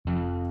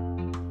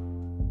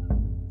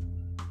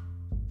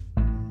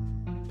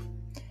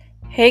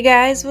Hey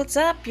guys, what's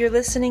up? You're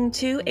listening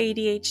to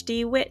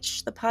ADHD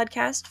Witch, the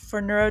podcast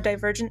for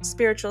neurodivergent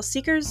spiritual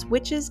seekers,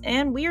 witches,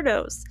 and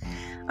weirdos.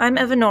 I'm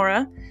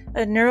Evanora,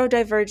 a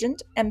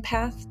neurodivergent,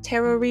 empath,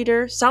 tarot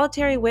reader,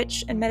 solitary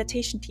witch, and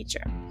meditation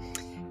teacher.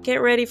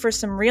 Get ready for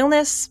some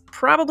realness,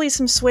 probably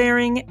some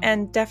swearing,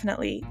 and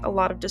definitely a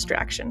lot of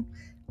distraction.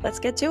 Let's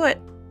get to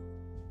it.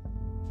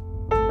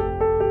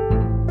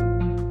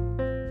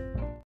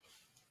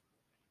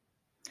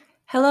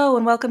 Hello,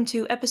 and welcome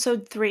to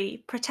episode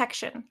 3,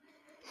 Protection.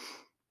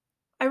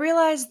 I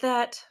realize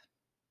that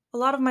a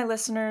lot of my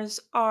listeners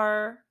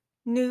are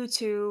new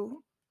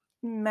to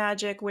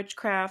magic,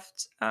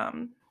 witchcraft,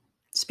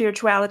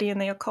 spirituality,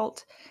 and the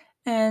occult,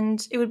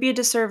 and it would be a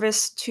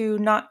disservice to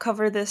not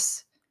cover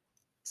this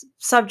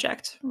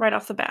subject right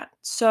off the bat.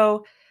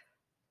 So,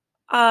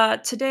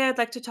 today I'd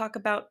like to talk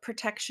about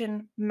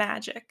protection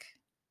magic.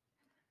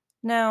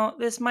 Now,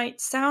 this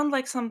might sound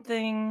like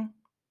something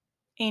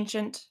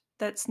ancient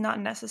that's not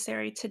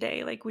necessary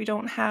today. Like, we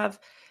don't have,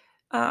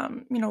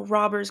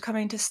 robbers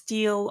coming to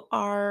steal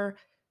our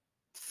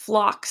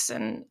flocks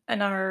and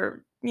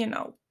our,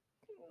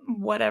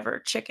 whatever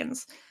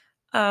chickens.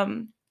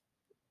 Um,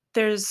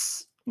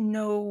 there's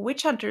no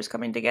witch hunters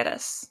coming to get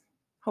us,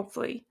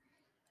 hopefully.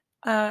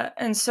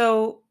 And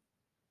so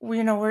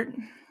we're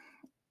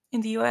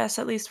in the U.S.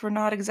 At least we're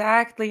not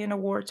exactly in a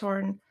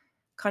war-torn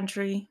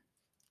country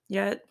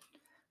yet,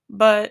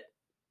 but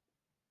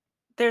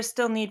there's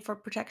still need for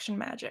protection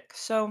magic.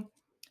 So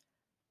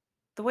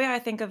the way I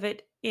think of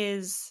it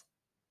is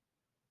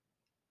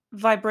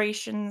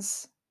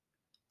vibrations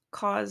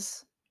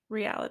cause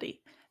reality.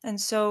 And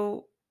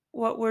so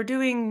what we're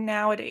doing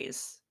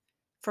nowadays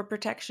for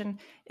protection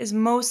is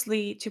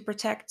mostly to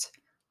protect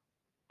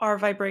our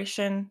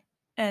vibration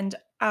and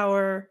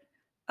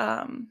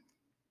um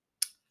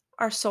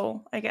our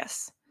soul, I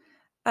guess.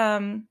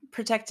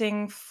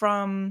 Protecting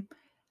from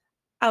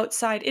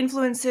outside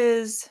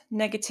influences,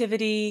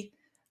 negativity,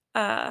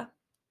 uh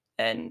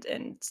and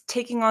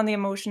taking on the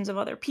emotions of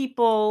other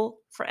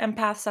people. For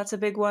empaths, that's a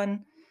big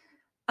one.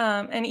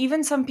 And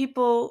even some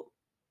people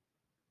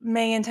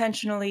may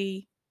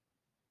intentionally,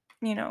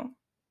 you know,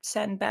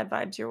 send bad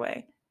vibes your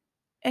way.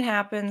 It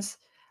happens.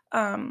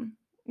 Um,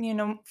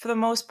 for the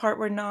most part,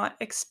 we're not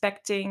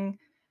expecting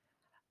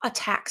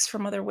attacks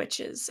from other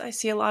witches. I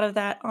see a lot of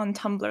that on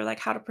Tumblr, like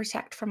how to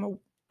protect from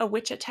a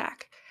witch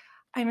attack.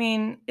 I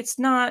mean,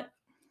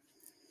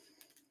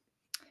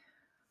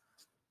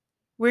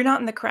 we're not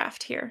in the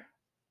craft here.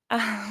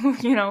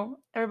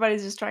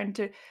 Everybody's just trying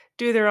to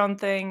do their own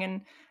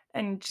thing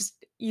and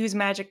just use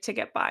magic to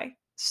get by.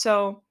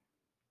 So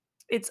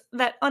it's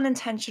that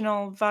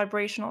unintentional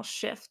vibrational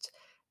shift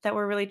that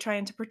we're really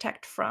trying to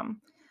protect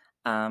from,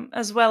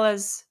 as well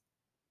as,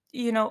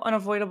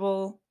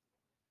 unavoidable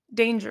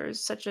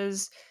dangers such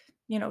as,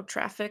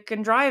 traffic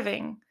and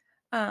driving.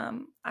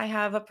 I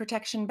have a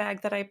protection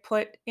bag that I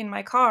put in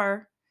my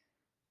car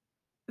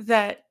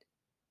that,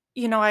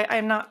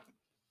 I'm not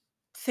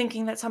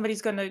thinking that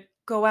somebody's going to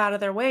go out of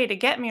their way to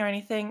get me or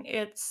anything.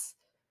 It's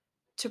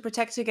to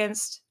protect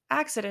against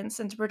accidents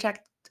and to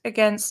protect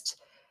against,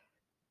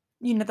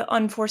 the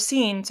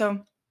unforeseen.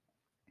 So,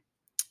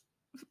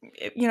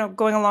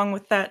 going along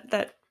with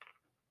that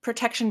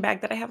protection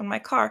bag that I have in my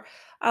car,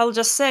 I'll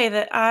just say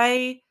that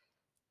I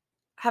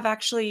have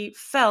actually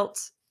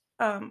felt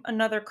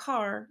another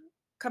car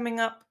coming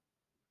up,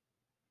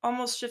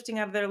 almost shifting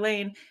out of their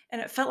lane, and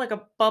it felt like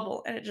a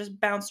bubble, and it just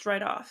bounced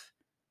right off.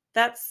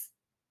 That's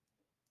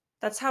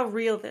that's how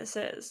real this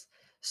is.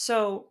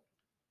 So,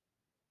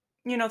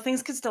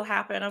 things could still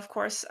happen. Of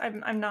course,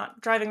 I'm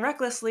not driving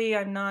recklessly.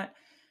 I'm not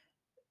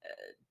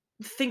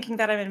thinking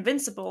that I'm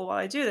invincible while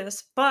I do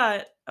this,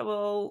 but I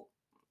will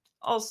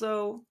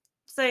also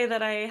say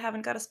that I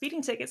haven't got a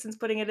speeding ticket since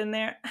putting it in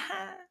there.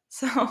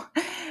 So,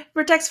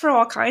 protects from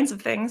all kinds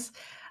of things.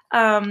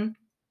 Um,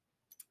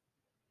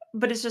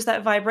 but it's just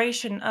that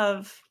vibration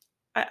of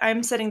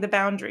I'm setting the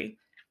boundary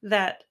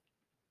that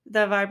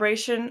the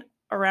vibration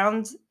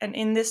around and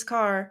in this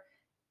car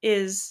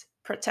is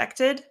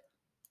protected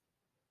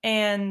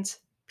and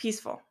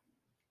peaceful.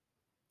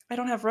 I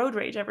don't have road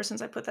rage ever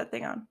since I put that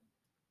thing on.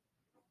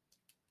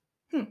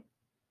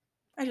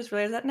 I just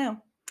realized that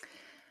now.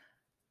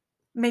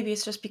 Maybe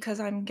it's just because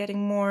I'm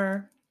getting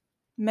more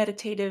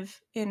meditative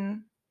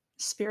in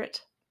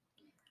spirit.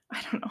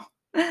 I don't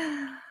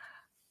know.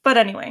 But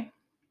anyway,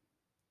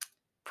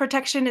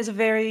 protection is a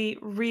very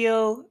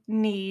real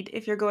need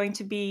if you're going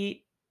to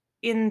be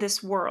in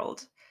this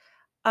world.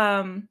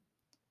 Um,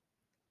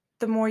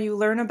 the more you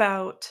learn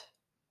about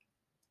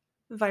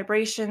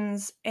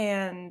vibrations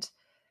and,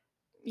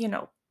 you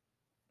know,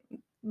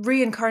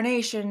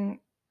 reincarnation,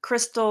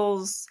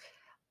 crystals,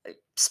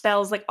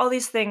 spells, like all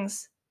these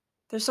things,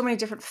 there's so many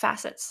different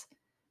facets.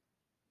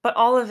 But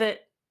all of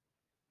it,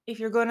 if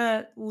you're going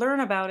to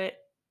learn about it,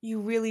 you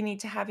really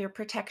need to have your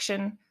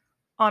protection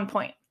on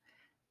point.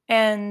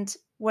 And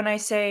when I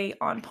say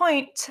on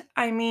point,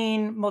 I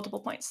mean multiple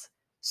points.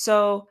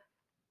 So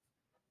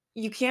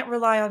you can't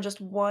rely on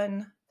just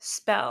one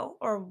spell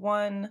or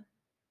one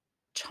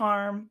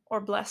charm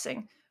or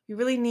blessing. You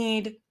really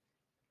need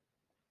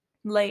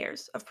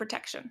layers of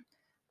protection.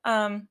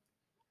 Um,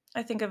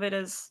 I think of it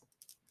as,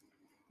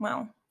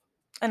 well,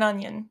 an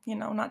onion,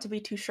 not to be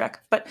too Shrek,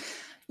 but,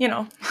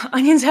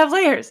 onions have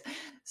layers.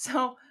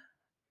 So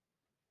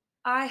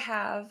I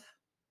have,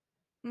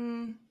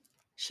 mm,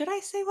 should I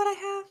say what I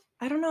have?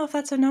 I don't know if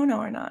that's a no-no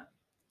or not.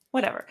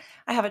 Whatever.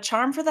 I have a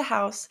charm for the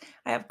house.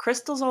 I have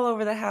crystals all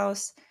over the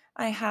house.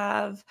 I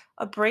have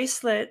a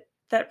bracelet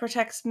that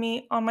protects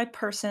me on my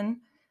person.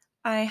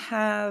 I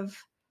have,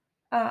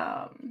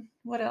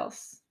 what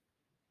else?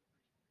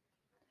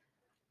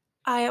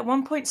 I at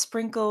one point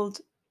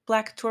sprinkled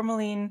black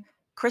tourmaline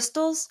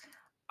crystals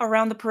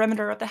around the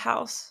perimeter of the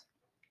house.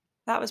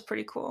 That was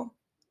pretty cool.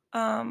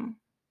 Um,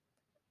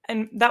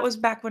 and that was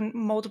back when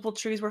multiple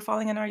trees were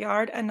falling in our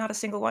yard and not a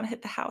single one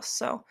hit the house.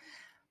 So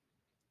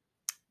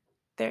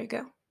there you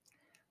go.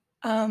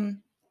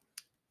 Um,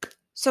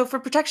 so for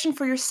protection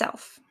for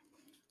yourself,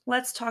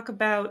 let's talk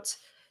about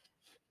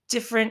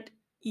different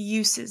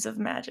uses of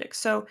magic.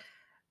 So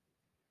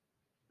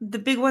the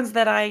big ones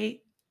that I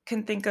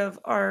can think of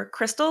are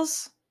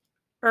crystals,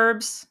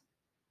 herbs,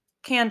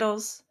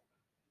 candles,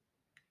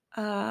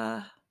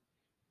 uh,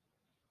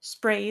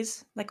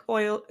 sprays like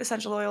oil,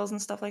 essential oils,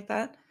 and stuff like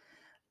that.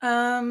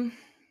 Um,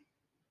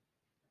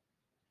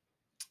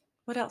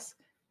 what else?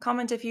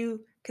 Comment if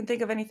you can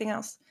think of anything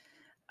else.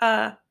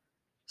 Uh,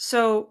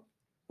 so,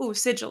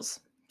 sigils.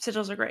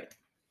 Sigils are great.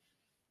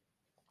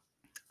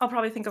 I'll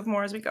probably think of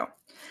more as we go.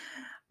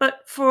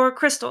 But for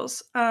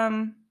crystals,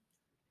 tons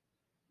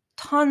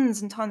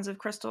and tons of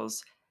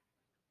crystals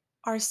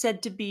are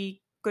said to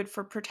be good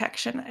for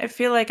protection. I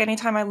feel like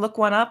anytime I look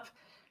one up,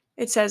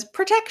 it says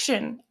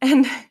protection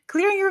and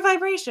clearing your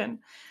vibration.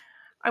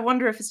 I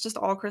wonder if it's just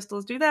all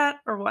crystals do that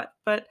or what.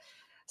 But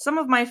some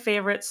of my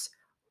favorites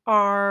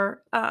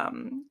are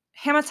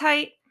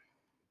hematite,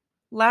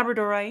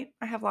 labradorite.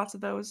 I have lots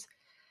of those.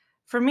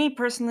 For me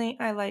personally,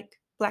 I like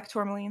black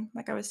tourmaline,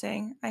 like I was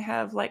saying. I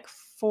have like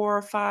 4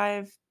 or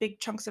 5 big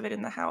chunks of it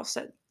in the house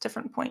at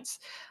different points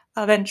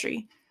of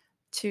entry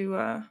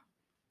to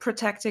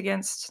protect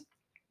against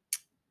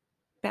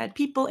bad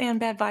people and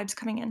bad vibes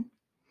coming in.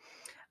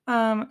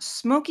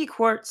 Smoky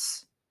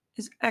quartz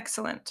is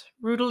excellent.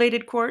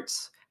 Rutilated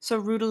quartz. So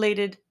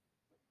rutilated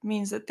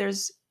means that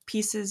there's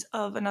pieces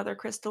of another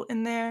crystal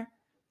in there.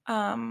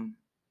 Um,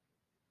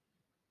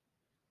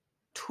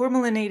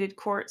 Tourmalinated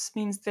quartz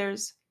means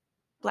there's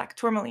black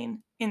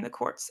tourmaline in the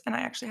quartz, and I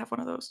actually have one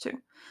of those too.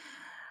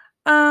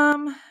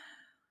 Um,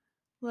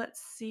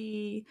 let's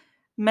see.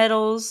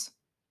 Metals,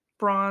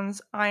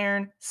 bronze,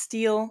 iron,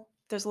 steel.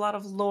 There's a lot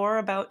of lore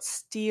about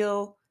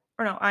steel,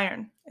 or no,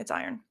 iron. It's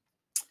iron.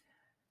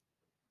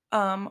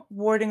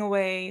 Warding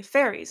away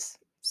fairies.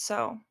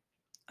 So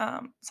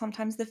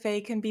sometimes the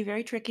fae can be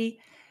very tricky,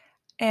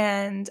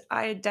 and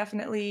I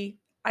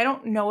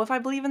don't know if I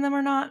believe in them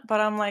or not,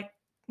 but I'm like,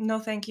 no,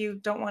 thank you.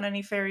 Don't want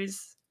any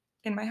fairies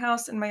in my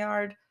house, in my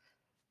yard.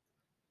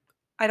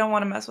 I don't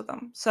want to mess with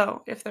them.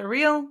 So if they're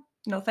real,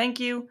 no, thank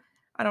you.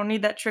 I don't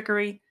need that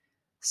trickery.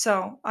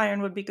 So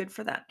iron would be good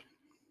for that.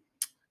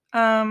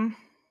 Um,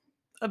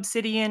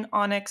 Obsidian,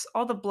 onyx,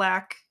 all the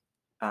black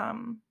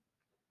um,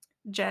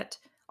 jet,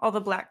 all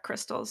the black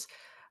crystals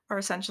are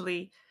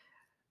essentially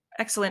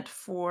excellent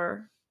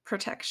for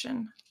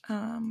protection.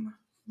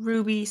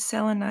 Ruby,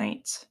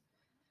 selenite,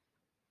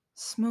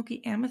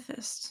 smoky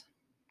amethyst,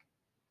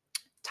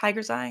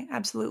 tiger's eye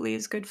absolutely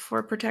is good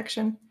for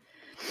protection.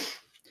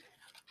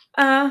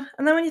 And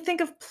then when you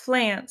think of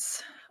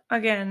plants,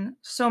 again,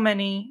 so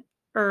many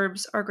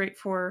herbs are great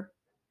for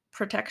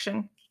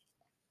protection.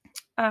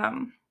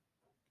 Um,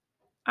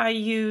 I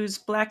use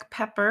black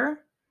pepper.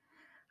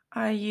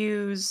 I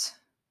use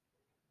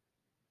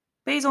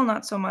basil,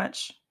 not so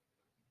much.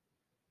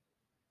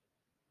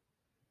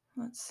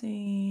 Let's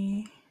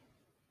see.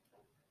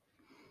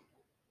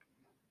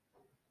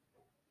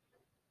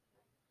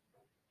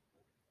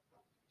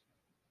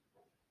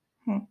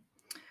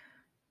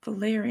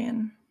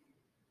 Valerian.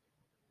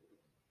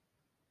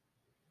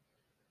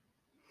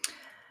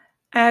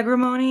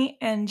 Agrimony,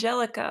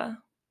 angelica.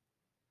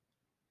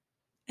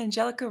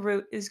 Angelica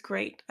root is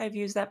great. I've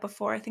used that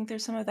before. I think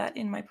there's some of that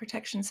in my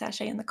protection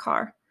sachet in the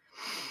car.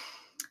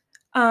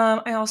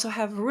 I also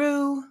have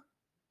rue,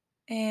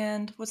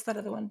 and what's that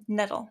other one?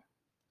 Nettle.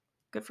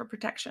 Good for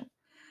protection.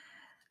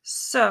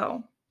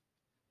 So,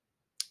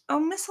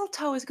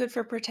 mistletoe is good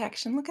for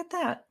protection. Look at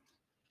that.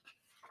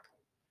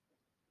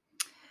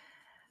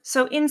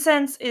 So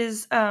incense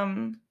is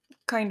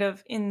kind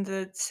of in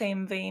the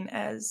same vein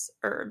as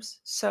herbs.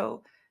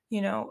 So,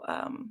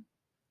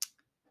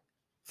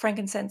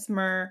 frankincense,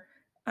 myrrh.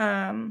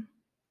 Um,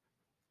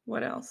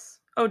 what else?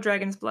 Oh,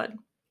 dragon's blood.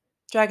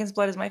 Dragon's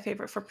blood is my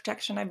favorite for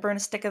protection. I burn a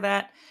stick of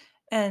that,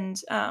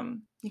 and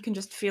you can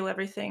just feel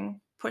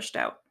everything pushed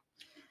out.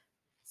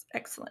 It's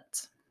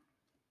excellent.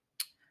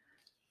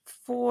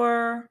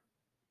 For,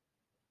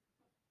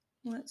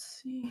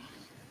 let's see.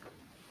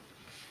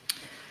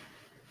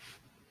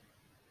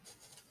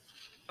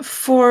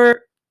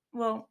 For,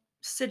 well,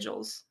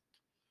 sigils,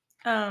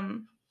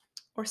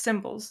 or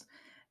symbols.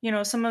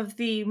 Some of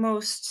the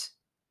most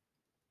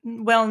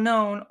well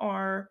known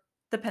are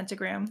the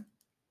pentagram,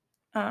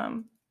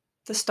 um,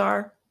 the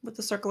star with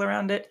the circle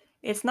around it.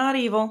 It's not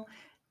evil.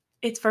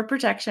 It's for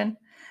protection.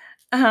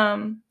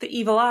 The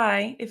evil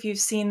eye, if you've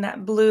seen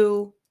that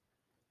blue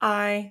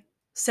eye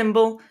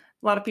symbol,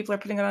 a lot of people are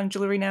putting it on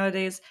jewelry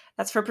nowadays.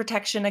 That's for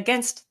protection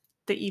against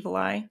the evil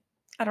eye.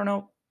 I don't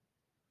know.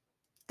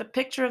 The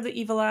picture of the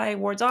evil eye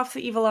wards off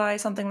the evil eye,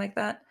 something like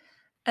that.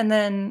 And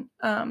then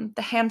the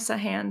Hamsa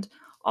hand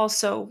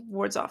also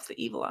wards off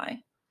the evil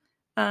eye.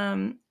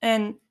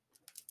 And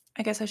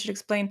I guess I should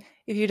explain,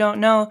 if you don't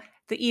know,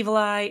 the evil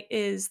eye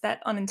is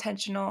that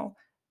unintentional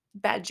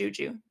bad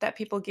juju that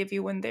people give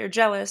you when they're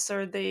jealous,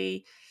 or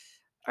they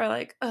are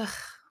like, ugh,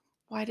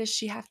 why does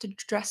she have to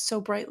dress so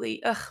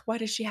brightly? Ugh, why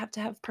does she have to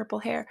have purple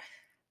hair?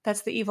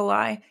 That's the evil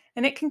eye.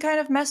 And it can kind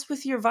of mess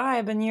with your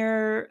vibe and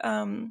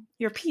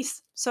your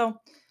peace. So,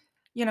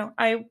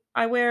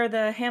 I wear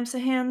the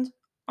Hamsa hand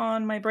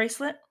on my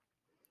bracelet,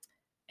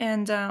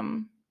 and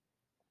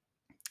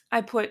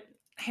I put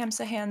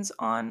Hamsa hands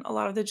on a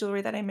lot of the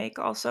jewelry that I make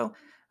also,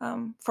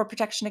 for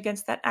protection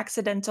against that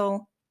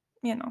accidental,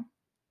 you know,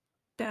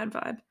 bad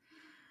vibe.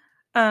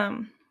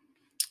 Um,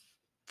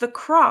 the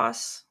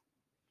cross,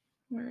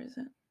 where is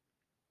it?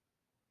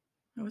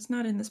 Oh, it's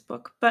not in this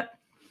book, but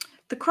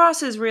the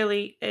cross is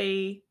really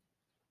a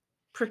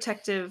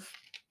protective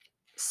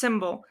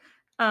symbol.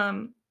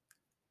 Um,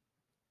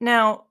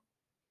 Now,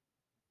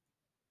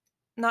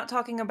 not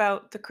talking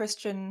about the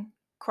Christian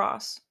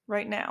cross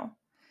right now.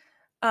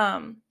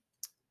 Um,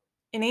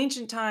 in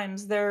ancient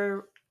times,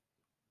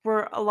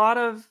 were a lot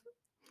of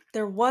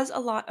there was a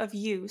lot of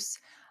use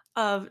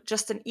of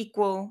just an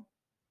equal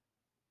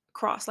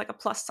cross, like a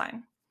plus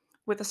sign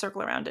with a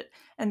circle around it,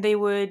 and they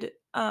would,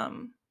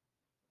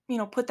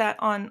 put that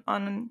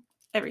on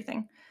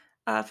everything,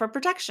 for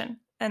protection,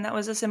 and that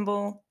was a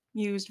symbol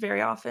used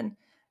very often,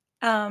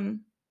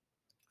 um,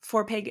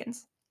 for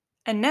pagans.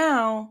 And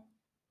now,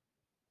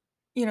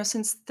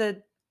 since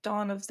the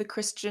dawn of the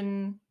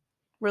Christian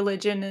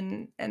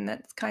religion, and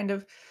that's kind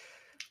of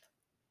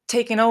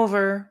taken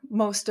over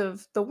most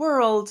of the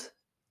world,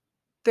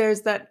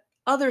 there's that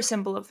other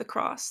symbol of the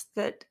cross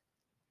that,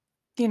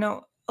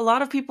 a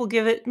lot of people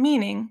give it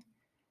meaning,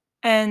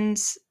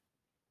 and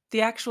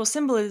the actual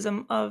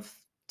symbolism of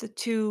the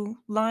two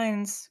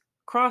lines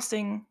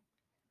crossing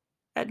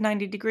at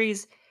 90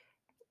 degrees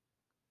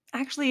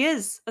actually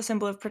is a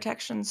symbol of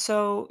protection.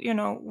 So,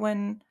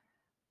 when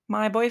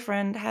my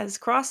boyfriend has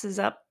crosses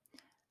up,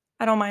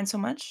 I don't mind so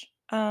much,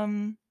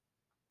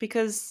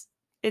 because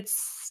it's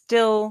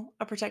still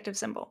a protective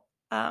symbol.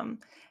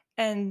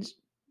 And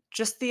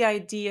just the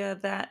idea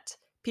that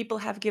people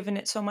have given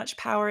it so much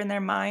power in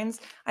their minds,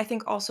 I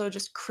think also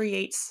just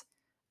creates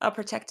a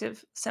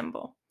protective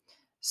symbol.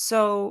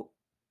 So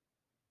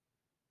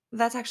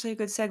that's actually a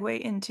good segue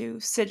into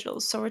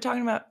sigils. So we're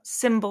talking about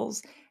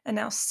symbols, and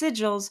now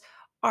sigils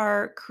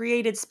are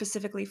created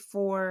specifically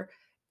for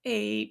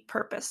a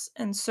purpose.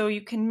 And so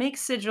you can make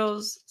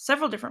sigils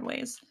several different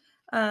ways.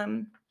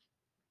 Um,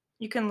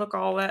 you can look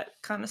all that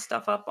kind of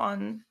stuff up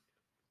on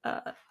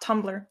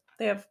Tumblr.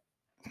 They have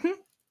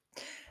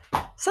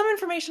some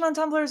information on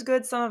Tumblr is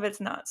good, some of it's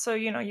not. So,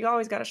 you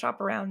always got to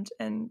shop around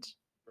and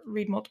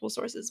read multiple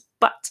sources.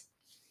 But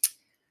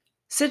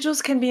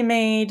sigils can be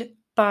made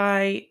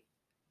by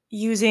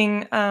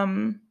using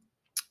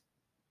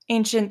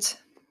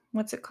ancient,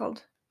 what's it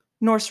called?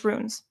 Norse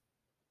runes.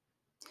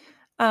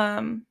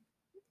 Um,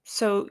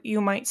 so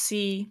you might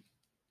see,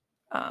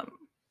 um,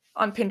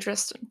 on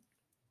Pinterest,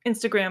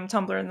 Instagram,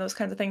 Tumblr, and those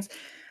kinds of things,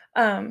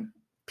 um,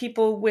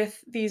 people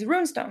with these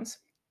rune stones,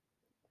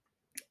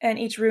 and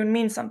each rune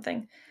means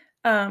something.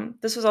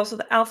 This was also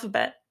the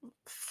alphabet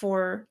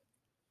for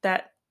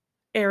that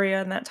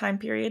area and that time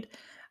period.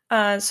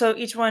 So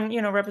each one,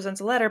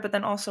 represents a letter, but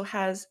then also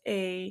has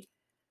a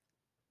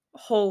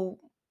whole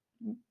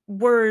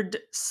word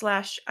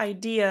slash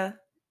idea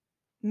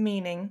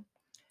meaning,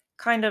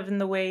 kind of in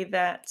the way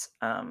that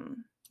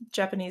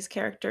Japanese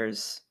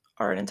characters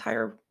are an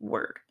entire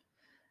word.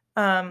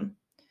 Um,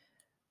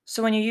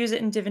 so when you use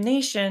it in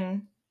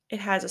divination, it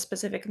has a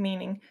specific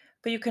meaning,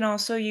 but you can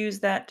also use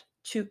that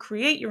to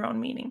create your own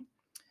meaning.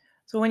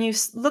 So when you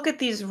look at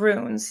these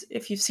runes,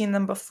 if you've seen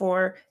them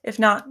before, if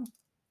not,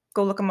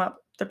 go look them up.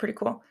 They're pretty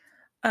cool.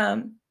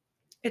 Um,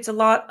 it's a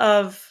lot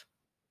of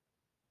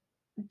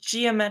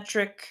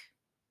geometric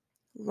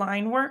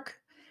line work.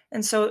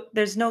 And so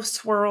there's no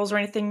swirls or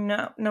anything,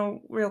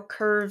 no real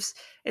curves.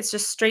 It's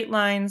just straight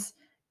lines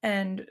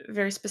and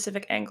very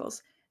specific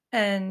angles.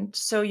 And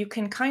so you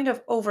can kind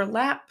of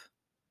overlap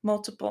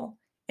multiple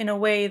in a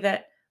way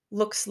that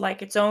looks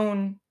like its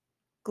own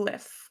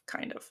glyph,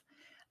 kind of.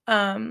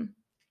 Um,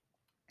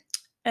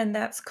 and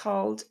that's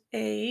called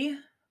I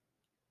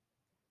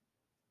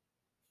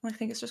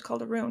think it's just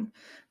called a rune.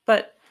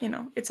 But,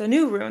 it's a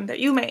new rune that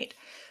you made.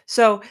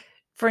 So,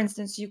 for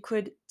instance, you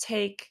could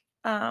take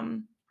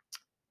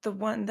the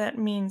one that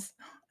means,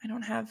 I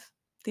don't have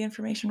the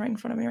information right in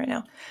front of me right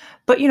now.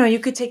 But, you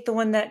could take the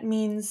one that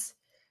means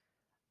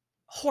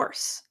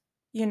horse,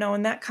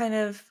 and that kind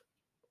of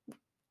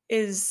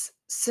is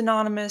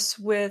synonymous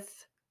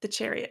with the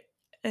chariot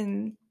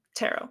and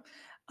tarot.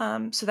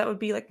 So that would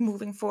be like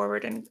moving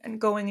forward and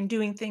going and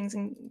doing things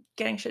and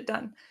getting shit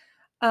done.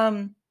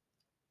 Um,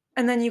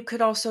 and then you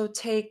could also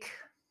take,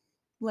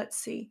 let's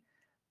see,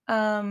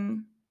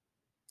 um,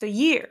 the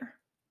year.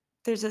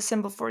 There's a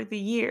symbol for the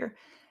year.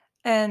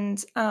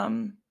 And,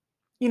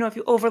 if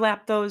you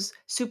overlap those,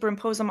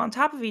 superimpose them on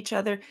top of each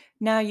other,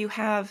 now you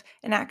have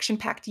an action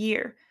packed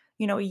year,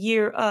 a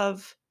year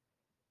of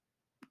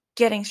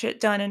getting shit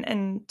done.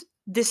 And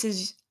this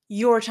is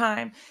your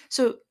time.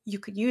 So you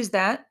could use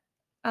that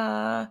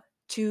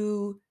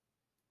to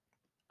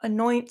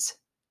anoint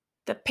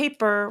the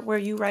paper where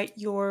you write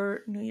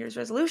your New Year's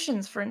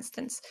resolutions, for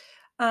instance.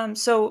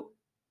 So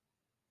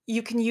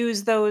you can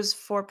use those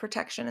for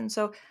protection. And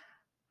so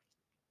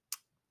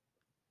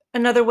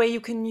another way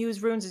you can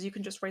use runes is you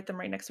can just write them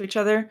right next to each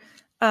other.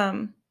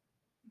 Um,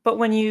 but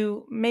when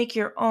you make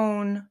your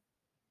own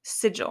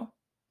sigil,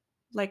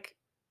 like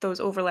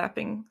those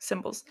overlapping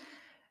symbols,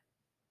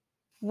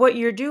 what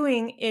you're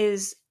doing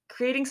is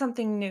creating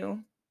something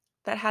new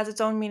that has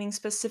its own meaning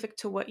specific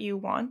to what you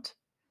want.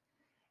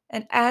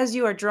 And as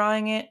you are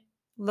drawing it,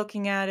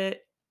 looking at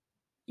it,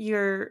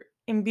 you're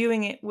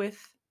imbuing it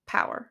with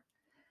power.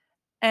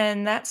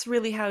 And that's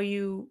really how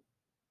you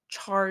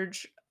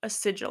charge a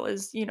sigil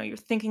is, you're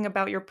thinking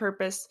about your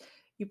purpose,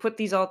 you put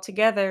these all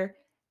together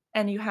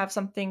and you have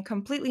something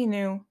completely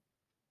new,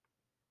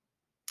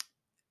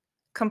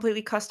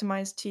 completely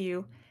customized to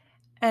you.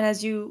 And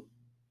as you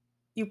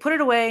put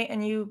it away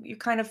and you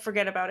kind of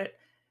forget about it,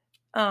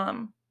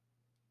 um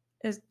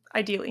is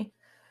ideally.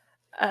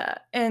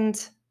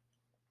 And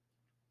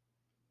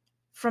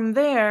from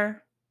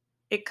there,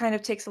 it kind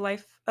of takes a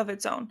life of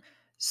its own.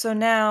 So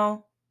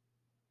now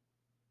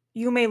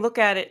you may look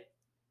at it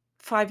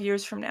 5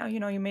 years from now.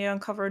 You may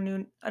uncover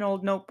an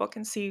old notebook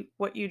and see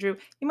what you drew.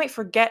 You might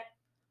forget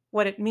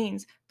what it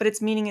means, but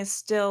its meaning is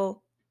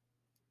still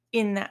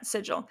in that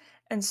sigil.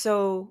 And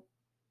so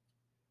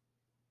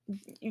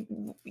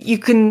you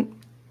can.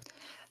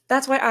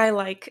 That's why I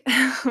like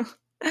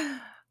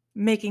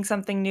making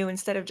something new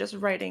instead of just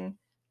writing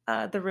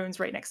the runes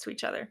right next to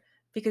each other,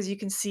 because you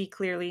can see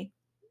clearly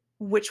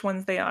which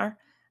ones they are.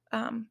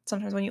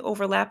 Sometimes when you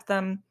overlap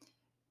them,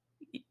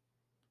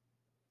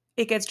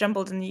 it gets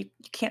jumbled and you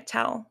can't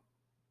tell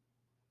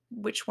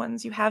which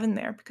ones you have in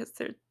there because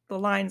the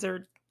lines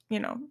are,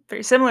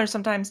 very similar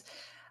sometimes.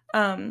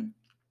 Um,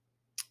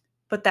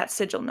 but that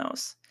sigil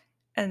knows.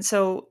 And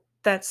so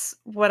that's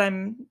what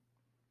I'm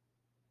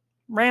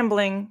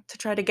rambling to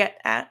try to get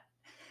at,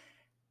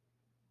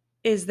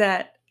 is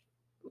that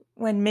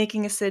when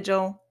making a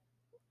sigil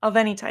of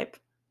any type,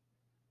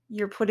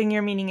 you're putting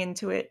your meaning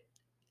into it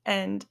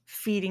and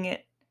feeding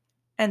it,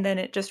 and then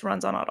it just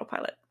runs on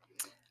autopilot.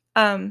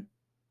 Um,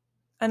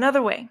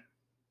 Another way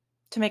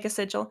to make a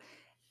sigil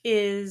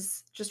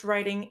is just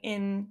writing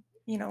in,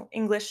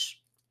 English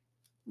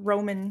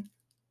Roman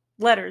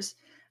letters,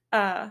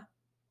 uh,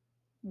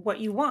 what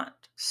you want.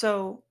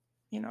 So,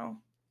 you know,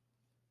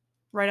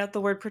 write out the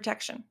word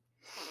protection.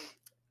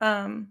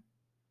 Um,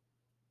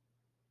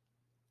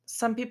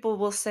 some people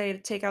will say to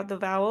take out the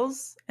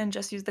vowels and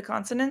just use the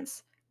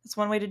consonants. That's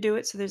one way to do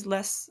it. So there's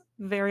less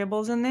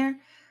variables in there.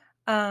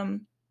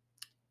 Um,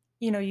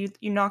 you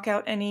knock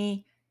out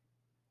any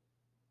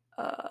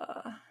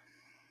uh,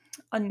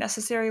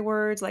 unnecessary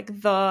words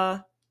like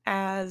the,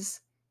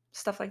 as,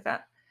 stuff like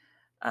that.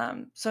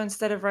 So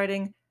instead of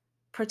writing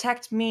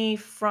protect me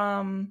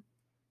from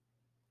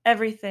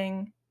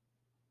everything,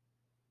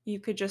 you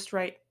could just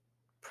write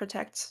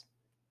protect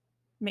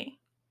me,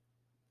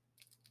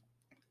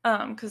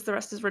 because the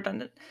rest is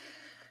redundant.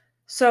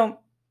 So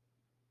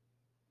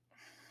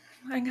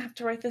I'm gonna have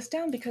to write this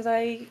down because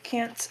I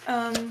can't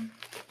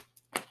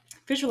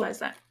visualize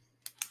that.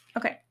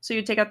 Okay, so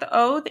you take out the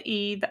O, the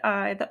E, the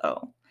I, the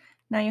O.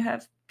 Now you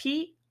have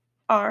P,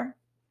 R,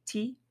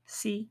 T,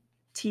 C,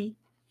 T,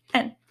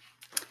 N.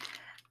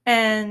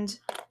 And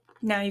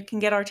now you can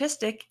get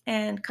artistic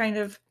and kind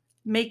of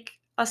make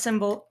a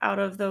symbol out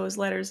of those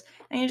letters.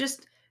 And you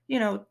just,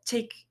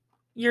 take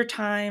your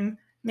time,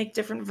 make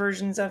different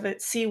versions of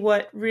it, see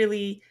what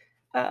really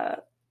uh,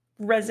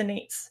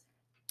 resonates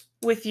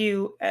with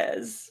you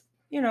as,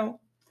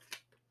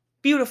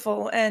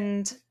 beautiful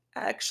and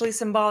actually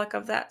symbolic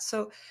of that.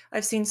 So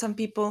I've seen some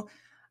people,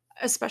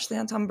 especially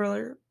on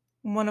Tumblr,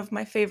 one of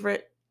my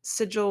favorite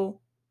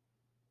sigil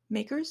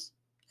makers,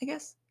 I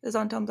guess, is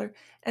on Tumblr,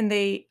 and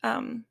they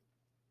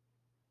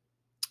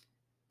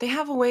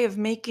have a way of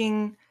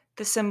making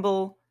the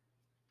symbol,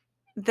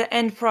 the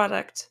end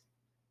product,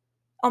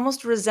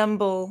 almost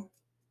resemble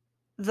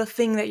the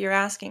thing that you're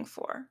asking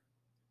for.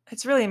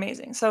 It's really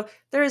amazing. So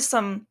there is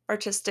some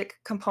artistic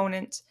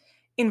component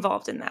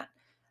involved in that.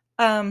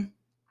 Um,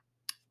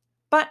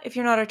 but if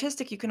you're not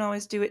artistic, you can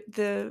always do it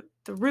the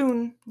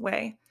rune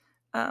way.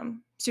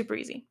 Super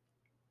easy.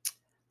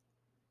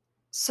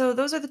 So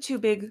those are the two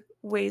big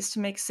ways to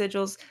make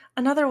sigils.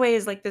 Another way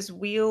is like this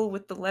wheel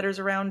with the letters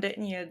around it,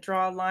 and you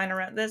draw a line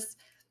around this.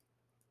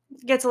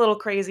 It gets a little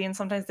crazy, and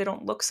sometimes they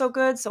don't look so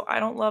good. So I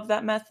don't love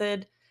that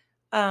method.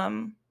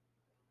 Um,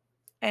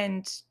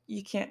 and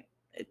you can't.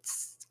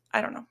 It's,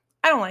 I don't know.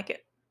 I don't like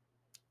it.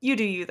 You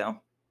do you,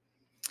 though.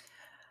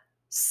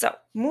 So,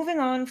 moving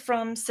on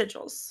from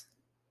sigils,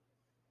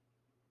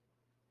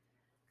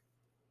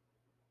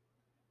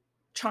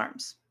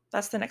 charms.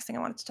 That's the next thing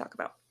I wanted to talk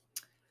about.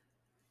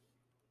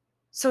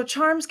 So,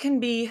 charms can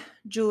be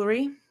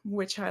jewelry,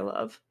 which I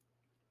love,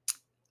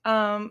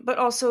 but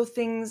also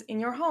things in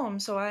your home.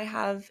 So, I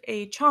have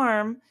a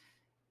charm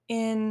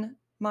in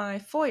my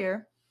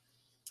foyer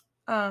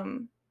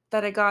um,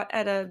 that I got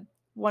at a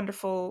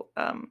wonderful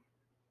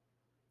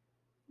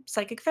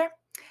psychic fair.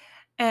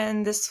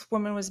 And this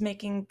woman was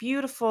making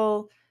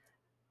beautiful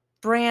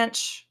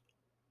branch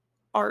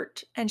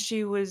art, and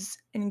she was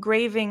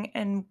engraving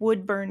and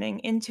wood burning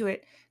into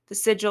it the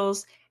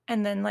sigils,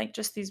 and then like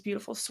just these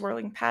beautiful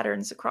swirling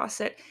patterns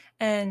across it.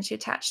 And she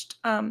attached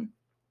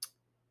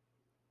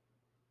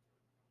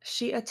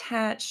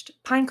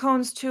pine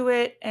cones to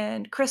it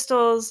and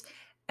crystals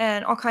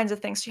and all kinds of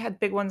things. She had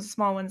big ones and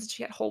small ones.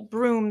 She had whole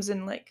brooms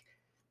and like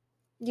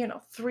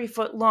 3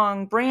 foot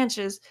long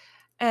branches.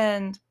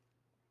 And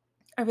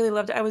I really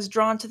loved it. I was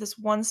drawn to this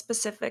one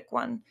specific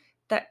one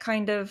that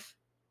kind of,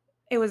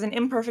 it was an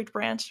imperfect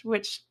branch,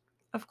 which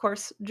of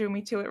course drew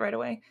me to it right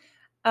away.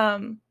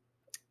 Um,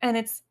 and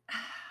it's,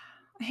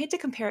 I hate to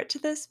compare it to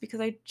this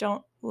because I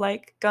don't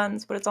like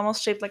guns, but it's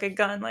almost shaped like a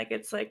gun. Like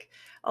it's like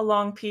a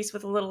long piece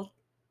with a little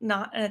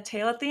knot and a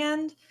tail at the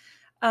end.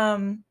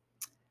 Um,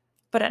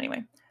 but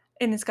anyway,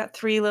 and it's got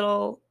 3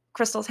 little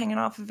crystals hanging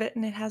off of it,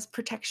 and it has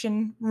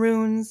protection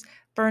runes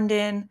burned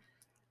in.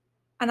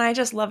 And I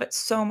just love it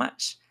so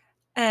much.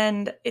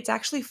 And it's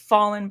actually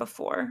fallen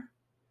before,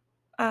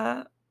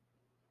 uh,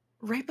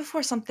 right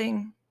before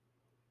something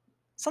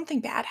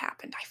bad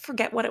happened. I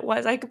forget what it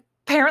was. I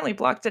apparently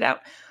blocked it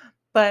out.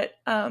 But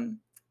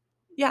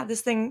yeah,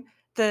 this thing,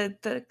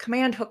 the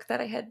command hook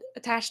that I had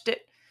attached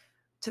it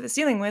to the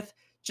ceiling with,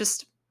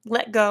 just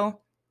let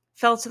go,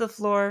 fell to the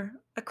floor.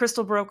 A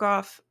crystal broke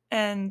off,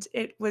 and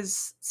it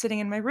was sitting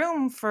in my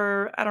room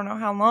for I don't know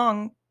how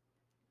long.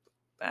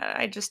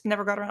 I just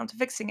never got around to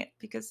fixing it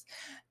because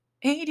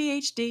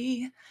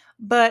ADHD.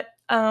 But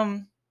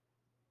then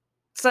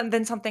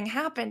something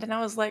happened, and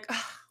I was like,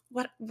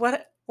 "Ugh,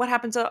 what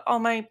happened to all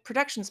my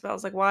protection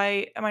spells? Like,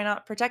 why am I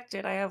not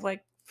protected? I have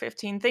like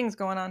 15 things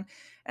going on."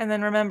 And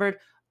then remembered,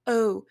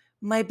 oh,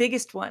 my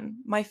biggest one,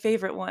 my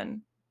favorite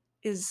one,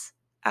 is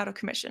out of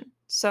commission.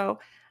 So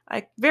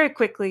I very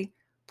quickly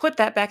put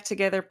that back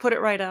together, put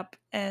it right up,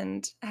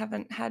 and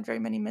haven't had very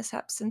many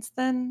mishaps since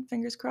then.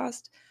 Fingers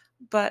crossed.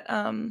 But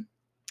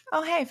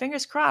oh hey,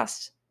 fingers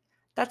crossed.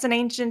 That's an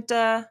ancient,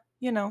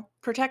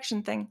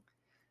 protection thing.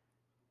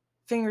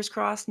 Fingers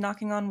crossed,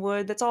 knocking on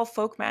wood. That's all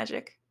folk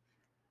magic.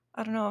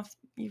 I don't know if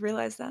you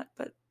realize that,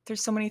 but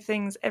there's so many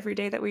things every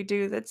day that we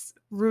do that's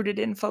rooted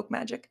in folk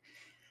magic.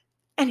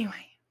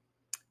 Anyway,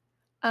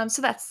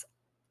 so that's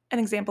an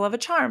example of a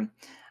charm.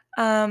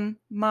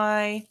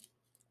 My,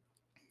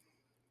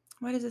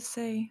 why does it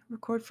say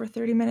record for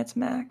 30 minutes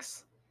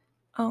max?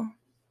 Oh,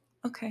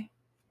 okay.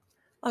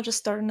 I'll just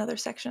start another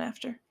section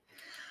after.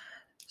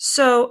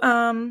 So,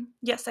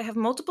 yes, I have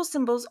multiple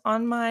symbols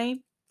on my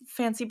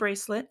fancy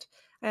bracelet.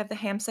 I have the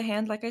Hamsa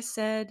hand, like I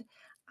said.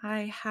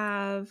 I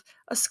have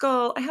a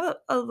skull. I have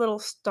a little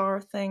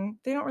star thing.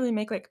 They don't really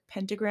make like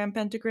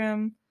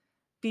pentagram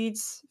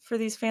beads for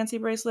these fancy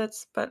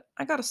bracelets, but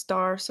I got a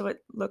star, so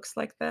it looks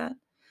like that.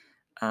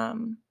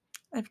 Um,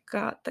 I've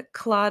got the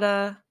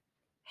Claddagh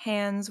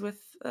hands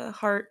with a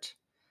heart.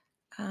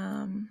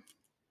 Um,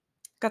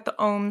 got the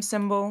Om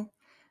symbol,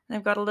 and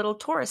I've got a little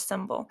Taurus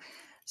symbol.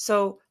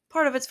 So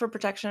part of it's for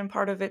protection, and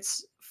part of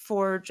it's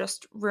for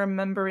just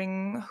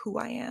remembering who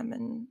I am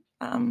and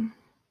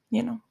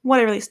what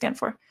I really stand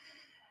for.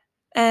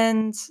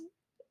 And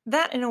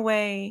that, in a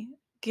way,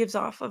 gives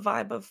off a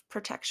vibe of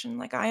protection.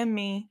 Like I am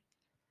me,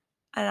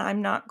 and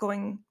I'm not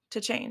going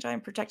to change.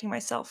 I'm protecting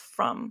myself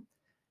from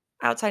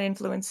outside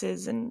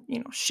influences and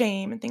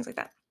shame and things like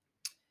that.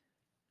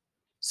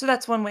 So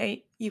that's one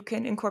way you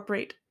can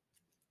incorporate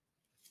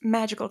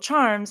magical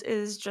charms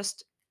is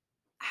just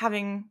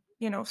having,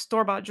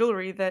 store bought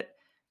jewelry that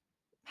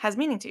has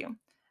meaning to you.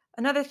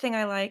 Another thing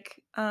I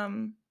like,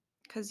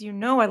 because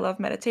I love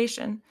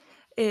meditation,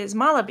 is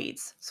mala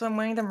beads. So I'm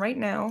wearing them right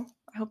now.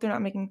 I hope they're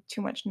not making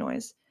too much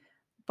noise.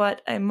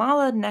 But a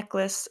mala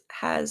necklace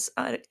has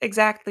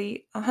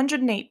exactly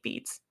 108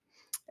 beads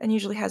and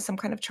usually has some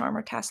kind of charm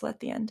or tassel at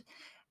the end.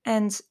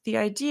 And the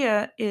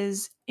idea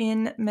is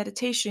in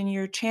meditation,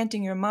 you're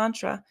chanting your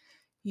mantra,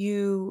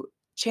 you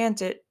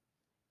chant it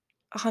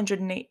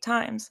 108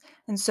 times.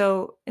 And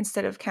so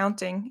instead of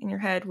counting in your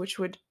head, which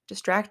would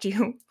distract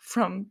you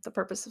from the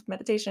purpose of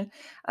meditation,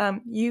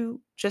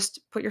 you just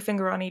put your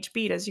finger on each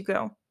beat as you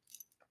go.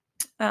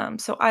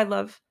 So I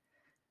love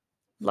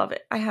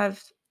it. I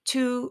have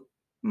 2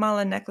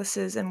 mala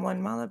necklaces and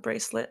 1 mala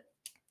bracelet,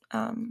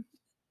 and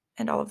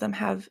all of them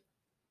have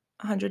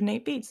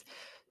 108 beads.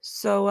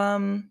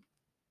 So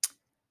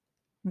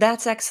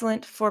that's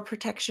excellent for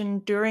protection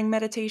during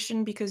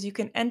meditation because you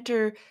can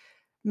enter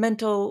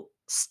mental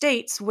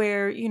states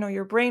where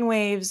your brain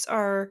waves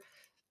are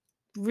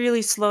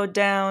really slowed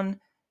down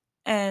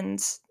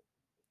and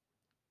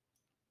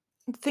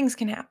things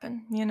can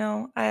happen,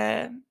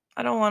 I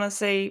don't want to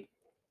say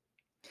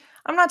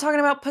I'm not talking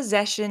about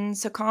possession,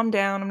 so calm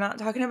down. I'm not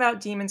talking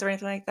about demons or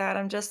anything like that.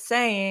 I'm just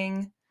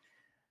saying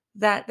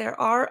that there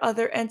are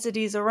other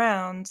entities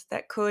around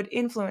that could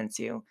influence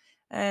you.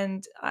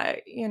 And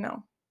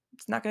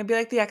it's not going to be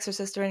like The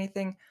Exorcist or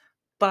anything,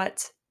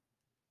 but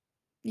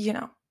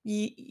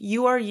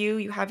you are you.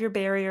 You have your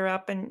barrier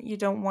up, and you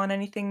don't want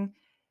anything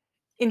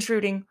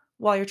intruding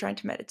while you're trying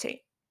to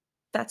meditate.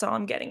 That's all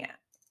I'm getting at.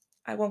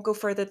 I won't go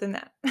further than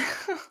that.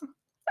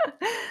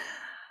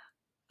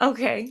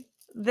 Okay,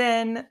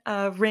 then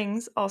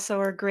rings also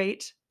are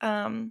great.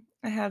 I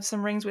have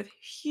some rings with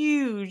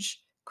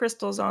huge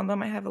crystals on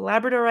them. I have a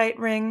labradorite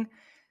ring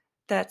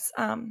that's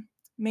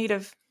made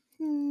of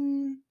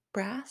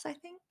brass, I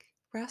think.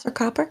 Brass or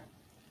copper?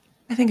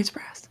 I think it's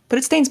brass, but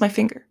it stains my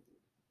finger.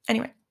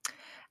 Anyway,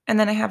 and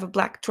then I have a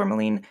black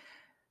tourmaline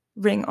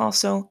ring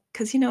also,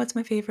 because it's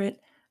my favorite.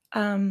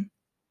 Um,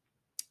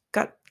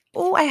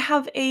 I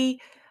have a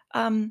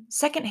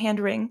secondhand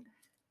ring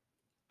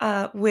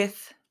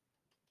with,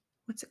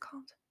 what's it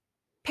called?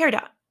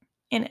 Peridot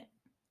in it.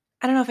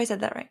 I don't know if I said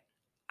that right.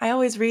 I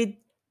always read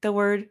the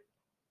word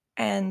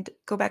and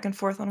go back and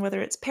forth on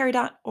whether it's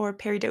peridot or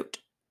peridot.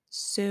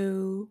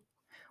 So,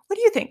 what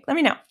do you think? Let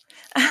me know.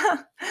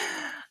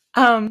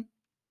 um,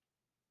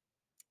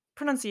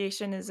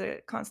 Pronunciation is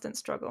a constant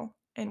struggle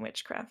in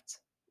witchcraft.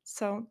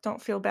 So,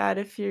 don't feel bad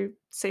if you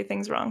say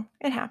things wrong.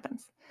 It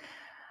happens.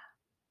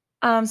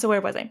 So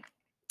where was I?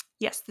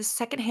 Yes, the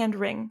secondhand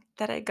ring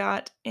that I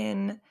got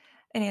in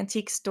an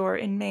antique store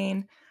in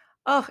Maine.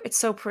 Oh, it's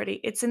so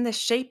pretty. It's in the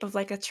shape of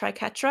like a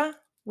triquetra,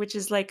 which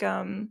is like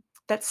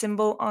that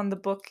symbol on the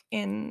book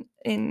in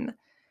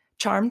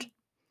Charmed.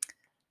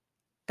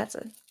 That's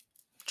a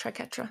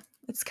triquetra.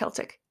 It's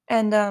Celtic.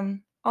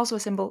 And also a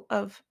symbol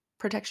of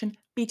protection,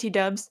 BT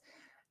dubs.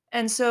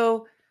 And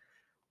so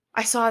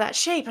I saw that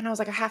shape and I was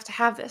like, I have to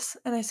have this.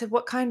 And I said,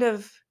 what kind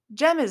of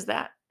gem is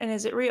that? And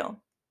is it real?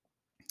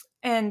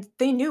 And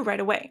they knew right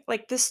away.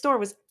 Like, this store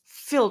was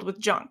filled with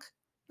junk.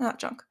 Not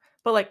junk,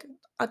 but like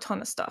a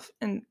ton of stuff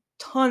and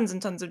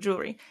tons of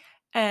jewelry.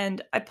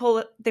 And they pull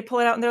it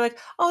out and they're like,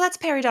 "Oh, that's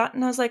peridot."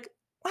 And I was like,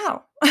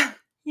 "Wow,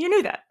 you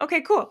knew that.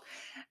 Okay, cool."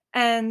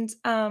 And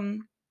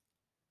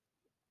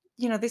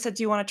they said,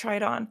 "Do you want to try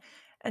it on?"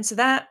 And so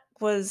that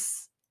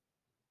was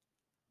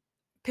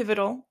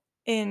pivotal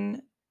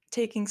in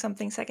taking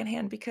something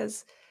secondhand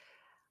because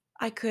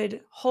I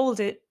could hold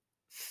it,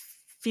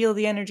 feel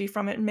the energy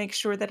from it, and make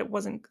sure that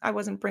I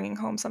wasn't bringing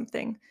home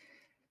something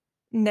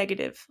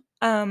negative.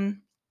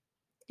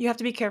 You have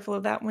to be careful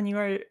of that when you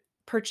are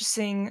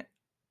purchasing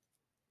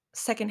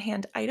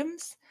secondhand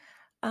items,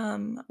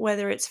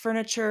 whether it's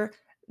furniture,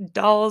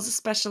 dolls,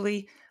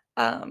 especially,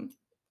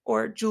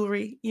 or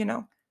jewelry.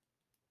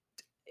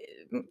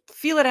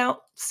 Feel it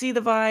out, see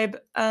the vibe,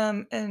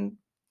 and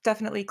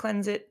definitely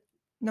cleanse it,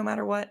 no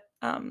matter what.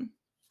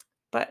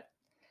 But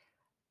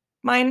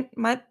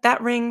that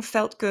ring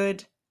felt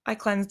good. I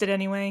cleansed it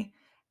anyway,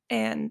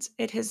 and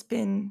it has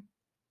been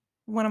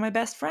one of my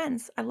best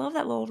friends. I love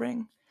that little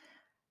ring.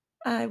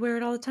 I wear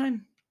it all the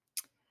time.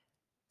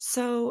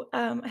 So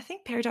I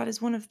think peridot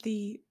is one of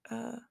the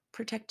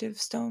protective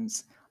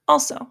stones.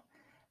 Also,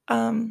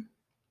 um,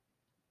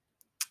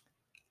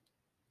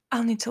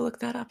 I'll need to look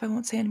that up. I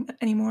won't say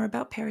any more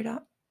about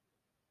peridot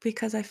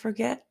because I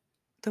forget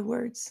the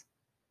words,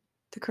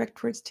 the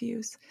correct words to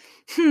use.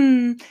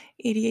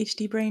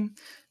 ADHD brain.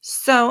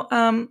 So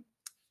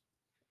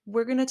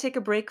we're going to take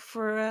a break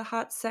for a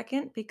hot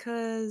second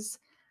because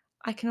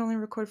I can only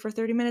record for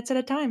 30 minutes at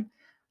a time.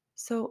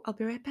 So I'll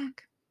be right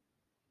back.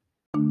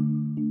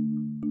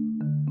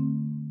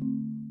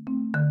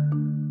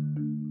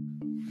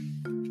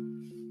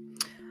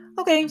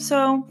 Okay,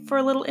 so for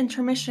a little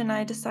intermission,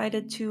 I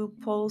decided to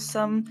pull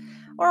some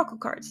oracle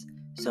cards.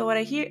 So what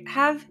I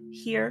have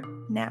here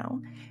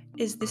now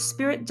is the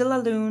Spirit de la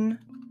Lune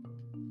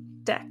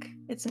deck.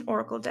 It's an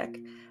oracle deck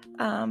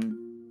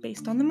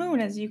based on the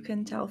moon, as you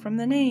can tell from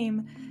the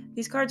name.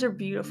 These cards are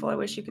beautiful. I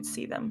wish you could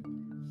see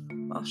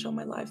them. I'll show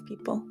my live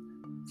people.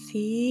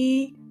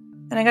 See?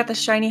 And I got the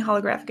shiny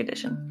holographic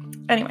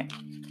edition. Anyway,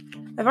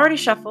 I've already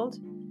shuffled,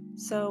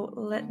 so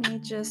let me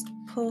just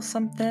pull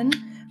something.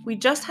 We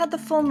just had the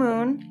full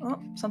moon.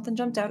 Oh, something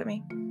jumped out at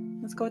me.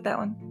 Let's go with that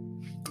one.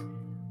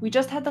 We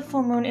just had the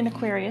full moon in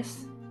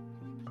Aquarius.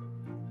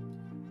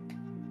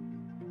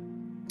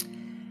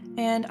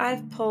 And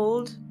I've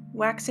pulled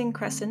Waxing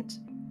Crescent,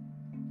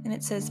 and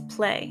it says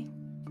play.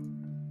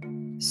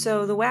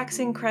 So the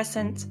Waxing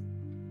Crescent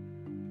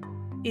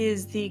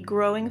is the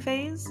growing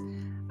phase.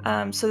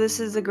 So this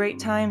is a great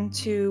time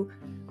to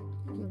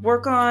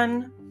work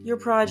on your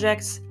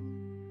projects,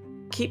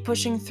 keep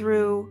pushing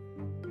through,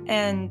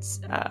 and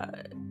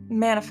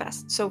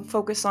manifest. So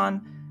focus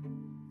on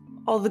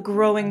all the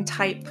growing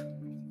type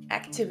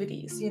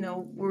activities,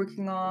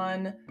 working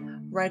on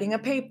writing a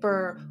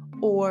paper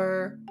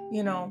or,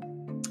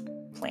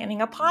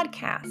 planning a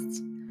podcast.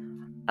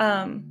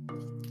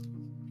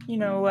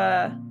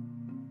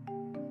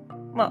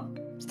 Well,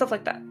 stuff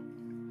like that.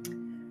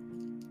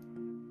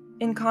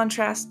 in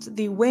contrast,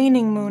 the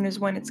waning moon is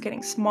when it's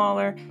getting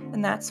smaller,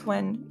 and that's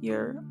when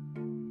you're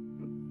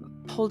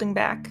holding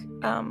back.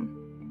 I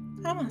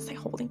don't want to say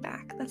holding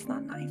back. That's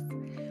not nice.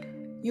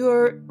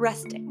 You're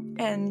resting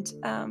and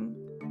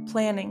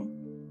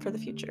planning for the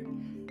future.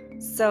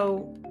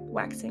 So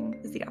waxing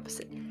is the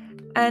opposite.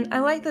 And I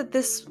like that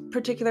this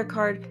particular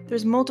card,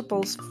 there's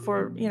multiples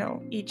for,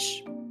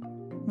 each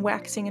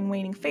waxing and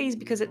waning phase,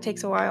 because it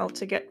takes a while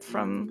to get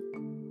from,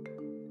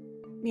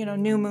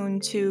 new moon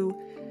to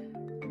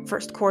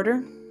first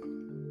quarter.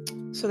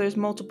 So there's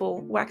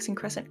multiple waxing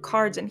crescent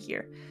cards in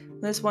here.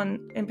 This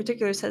one in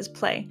particular says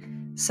play.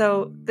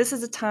 So this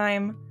is a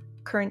time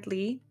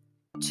currently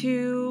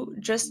to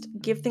just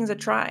give things a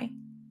try.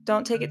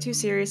 Don't take it too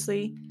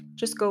seriously.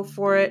 Just go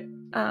for it.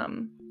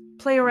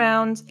 Play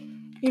around.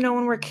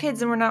 When we're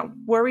kids and we're not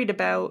worried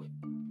about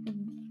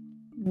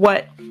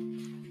what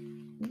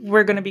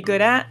we're going to be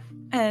good at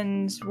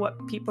and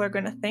what people are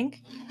going to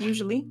think,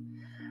 usually.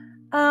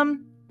 So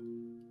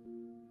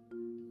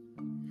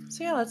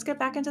yeah, let's get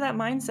back into that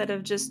mindset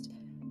of just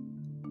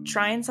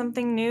trying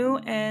something new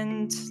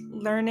and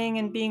learning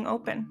and being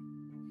open.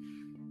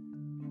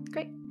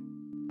 Great.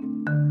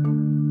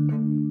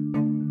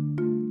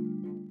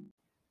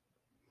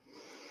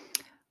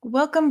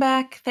 Welcome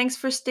back. Thanks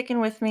for sticking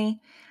with me.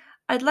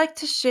 I'd like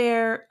to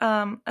share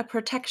a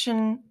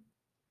protection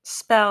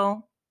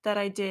spell that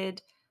I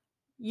did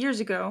years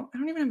ago. I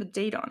don't even have a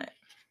date on it.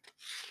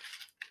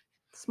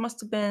 This must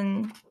have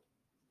been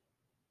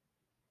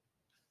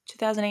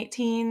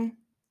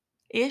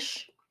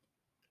 2018-ish,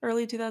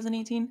 early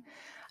 2018.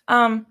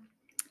 And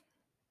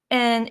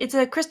it's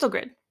a crystal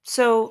grid.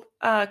 So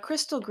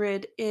crystal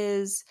grid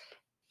is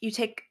you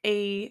take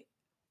a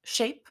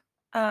shape,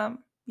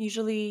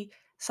 usually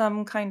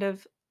some kind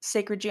of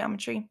sacred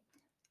geometry,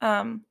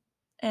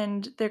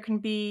 and there can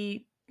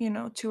be,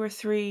 2 or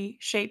 3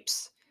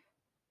 shapes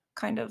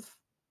kind of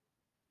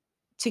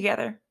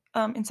together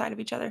inside of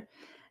each other.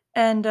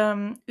 And,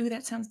 ooh,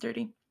 that sounds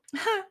dirty.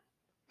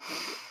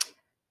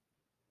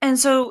 And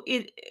so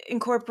it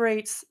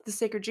incorporates the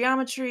sacred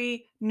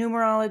geometry,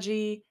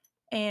 numerology,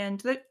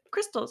 and the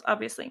crystals,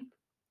 obviously.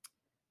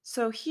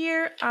 So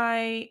here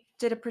I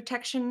did a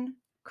protection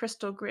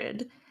crystal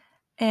grid,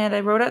 and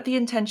I wrote out the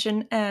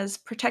intention as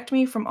protect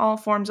me from all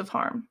forms of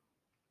harm.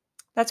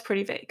 That's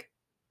pretty vague.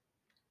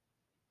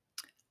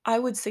 I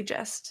would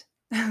suggest,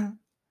 now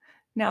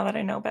that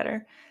I know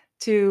better,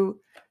 to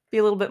be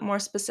a little bit more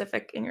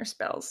specific in your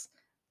spells.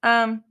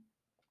 And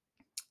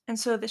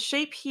so the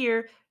shape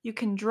here, you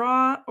can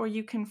draw or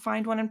you can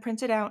find one and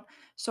print it out.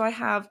 So I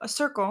have a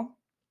circle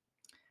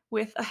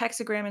with a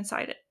hexagram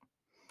inside it,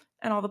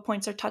 and all the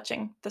points are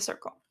touching the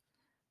circle.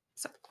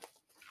 So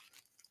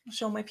I'll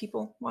show my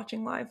people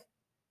watching live.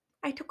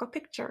 I took a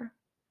picture.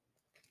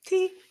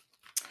 See?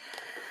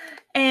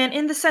 And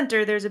in the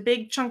center, there's a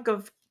big chunk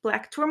of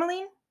black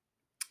tourmaline.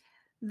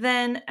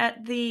 Then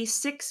at the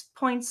 6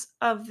 points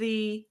of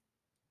the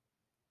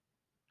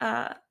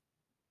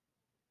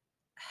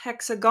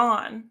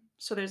hexagon,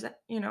 so there's,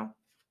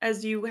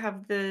 as you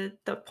have the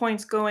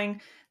points going,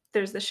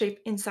 there's the shape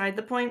inside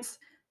the points.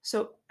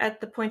 So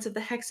at the points of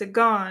the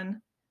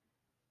hexagon,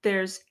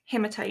 there's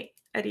hematite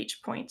at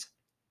each point.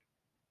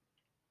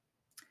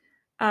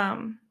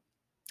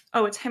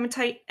 It's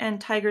hematite and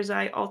tiger's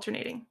eye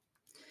alternating.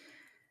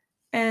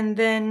 And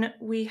then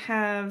we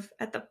have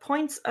at the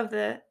points of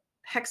the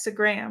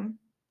hexagram,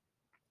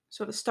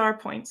 so the star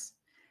points,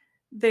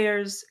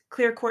 there's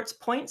clear quartz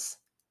points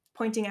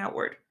pointing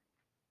outward.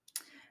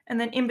 And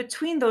then in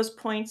between those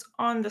points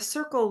on the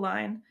circle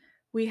line,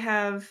 we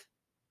have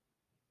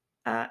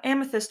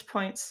amethyst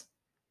points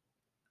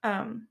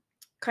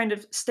kind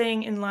of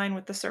staying in line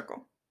with the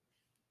circle.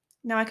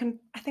 Now I think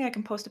I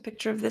can post a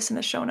picture of this in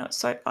the show notes.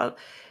 So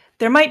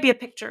there might be a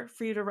picture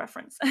for you to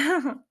reference.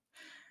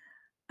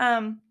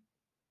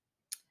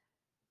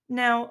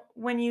 Now,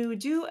 when you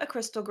do a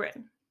crystal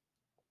grid,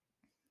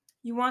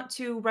 you want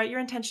to write your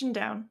intention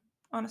down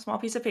on a small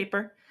piece of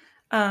paper.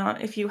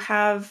 If you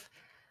have,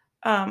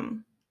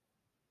 any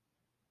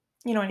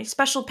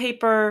special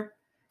paper,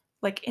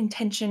 like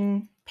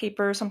intention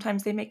paper,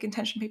 sometimes they make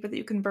intention paper that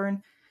you can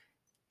burn.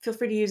 Feel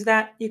free to use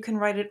that. You can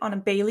write it on a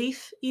bay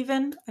leaf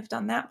even. I've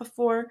done that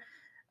before.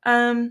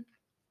 And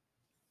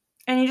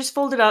you just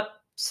fold it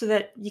up so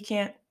that you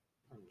can't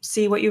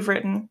see what you've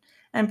written,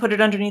 and put it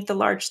underneath the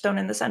large stone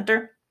in the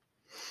center.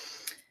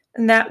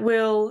 And that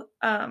will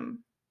kind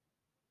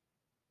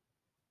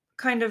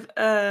of,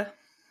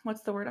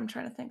 what's the word I'm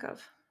trying to think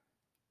of?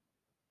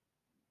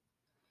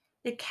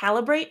 It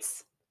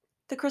calibrates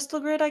the crystal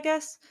grid, I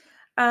guess,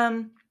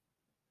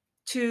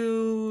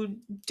 to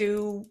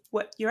do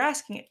what you're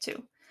asking it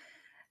to.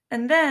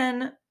 And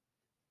then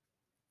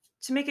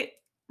to make it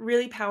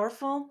really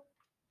powerful,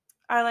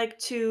 I like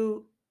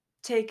to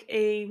take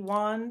a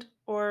wand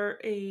or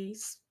a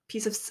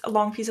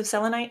long piece of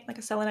selenite, like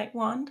a selenite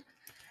wand,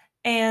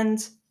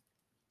 and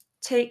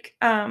take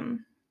the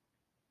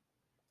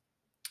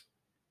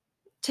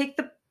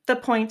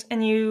point,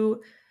 and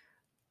you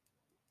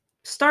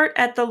start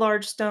at the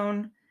large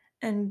stone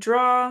and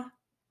draw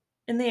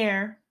in the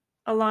air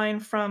a line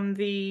from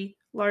the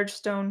large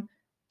stone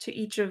to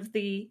each of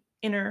the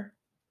inner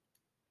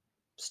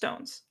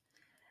stones.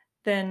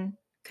 Then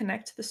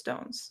connect the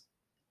stones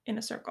in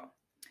a circle.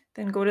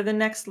 Then go to the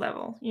next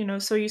level.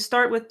 So you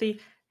start with the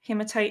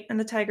hematite and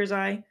the tiger's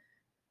eye,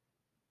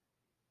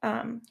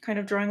 kind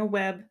of drawing a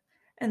web,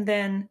 and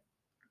then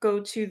go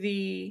to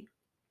the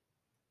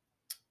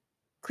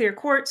clear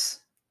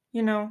quartz,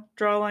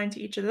 draw a line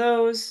to each of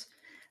those,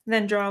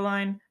 then draw a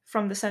line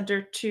from the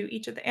center to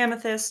each of the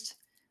amethyst,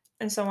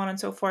 and so on and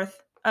so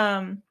forth.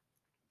 And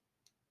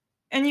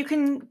you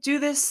can do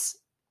this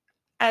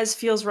as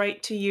feels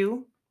right to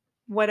you,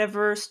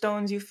 whatever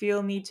stones you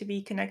feel need to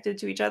be connected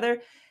to each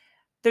other.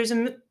 There's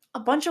a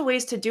bunch of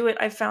ways to do it,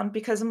 I've found,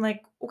 because I'm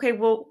like, okay,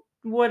 well,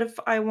 what if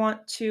I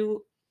want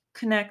to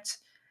connect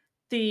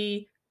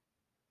the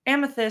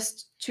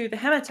amethyst to the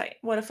hematite?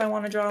 What if I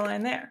want to draw a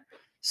line there?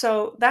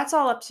 So that's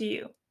all up to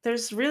you.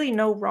 There's really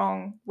no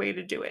wrong way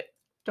to do it.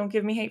 Don't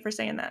give me hate for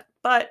saying that.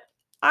 But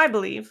I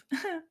believe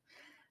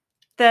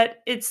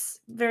that it's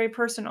very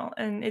personal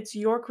and it's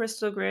your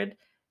crystal grid.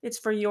 It's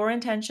for your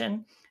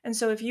intention. And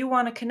so if you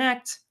want to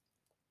connect,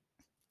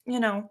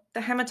 the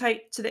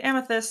hematite to the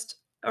amethyst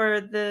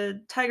or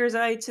the tiger's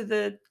eye to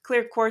the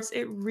clear quartz,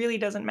 it really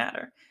doesn't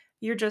matter.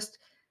 You're just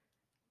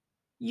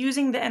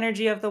using the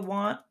energy of the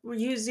wand,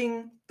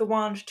 using the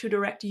wand to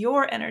direct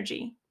your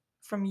energy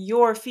from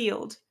your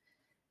field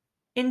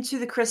into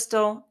the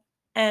crystal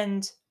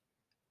and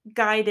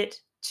guide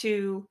it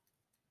to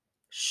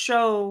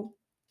show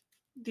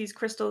these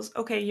crystals,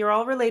 okay, you're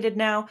all related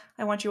now.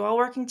 I want you all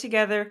working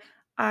together.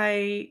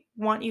 I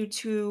want you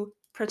to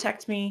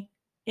protect me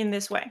in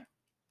this way.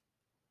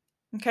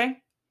 Okay?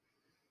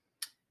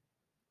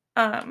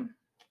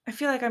 I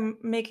feel like I'm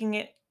making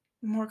it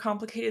more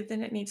complicated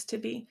than it needs to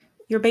be.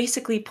 You're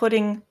basically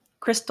putting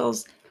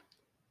crystals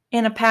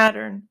in a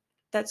pattern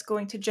that's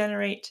going to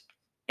generate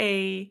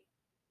a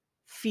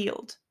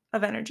field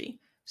of energy.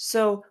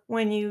 So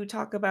when you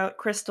talk about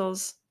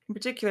crystals in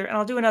particular, and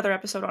I'll do another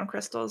episode on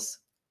crystals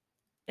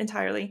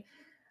entirely,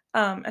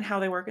 and how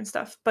they work and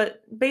stuff.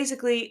 But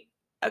basically,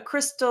 a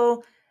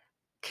crystal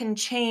can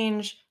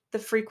change the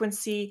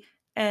frequency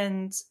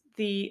and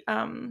the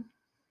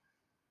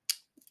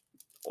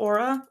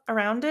aura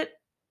around it,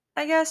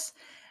 I guess.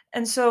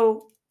 And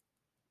so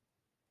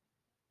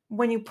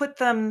when you put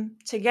them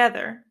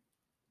together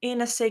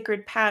in a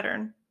sacred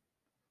pattern,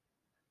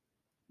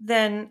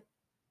 then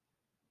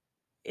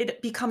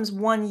it becomes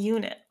one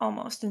unit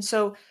almost. And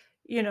so,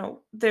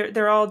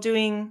 they're all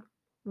doing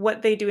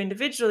what they do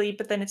individually,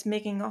 but then it's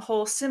making a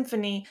whole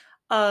symphony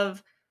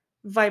of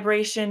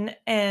vibration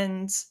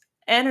and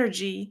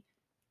energy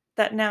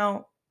that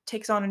now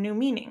takes on a new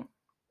meaning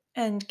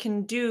and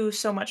can do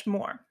so much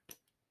more.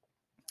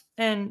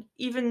 And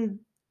even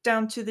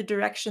down to the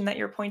direction that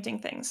you're pointing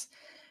things.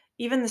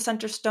 Even the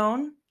center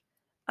stone,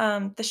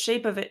 the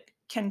shape of it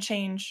can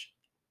change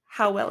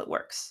how well it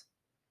works.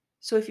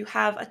 So if you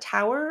have a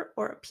tower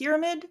or a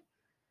pyramid,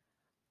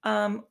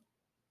 um,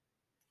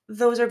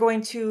 those are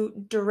going to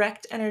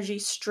direct energy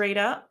straight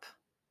up.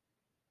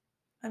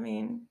 I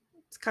mean,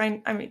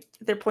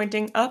 they're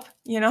pointing up,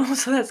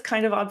 so that's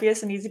kind of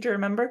obvious and easy to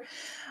remember.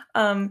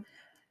 So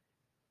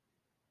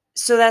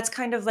that's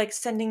kind of like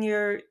sending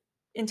your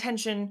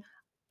intention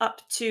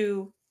up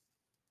to,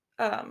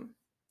 um,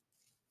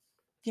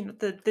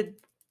 the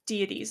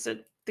deities,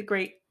 the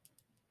great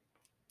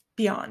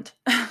beyond.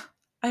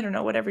 I don't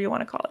know, whatever you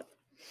want to call it.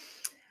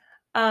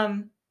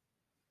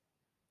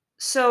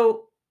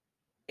 So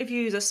if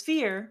you use a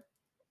sphere,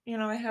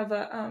 I have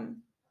a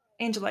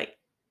angelite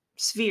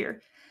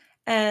sphere,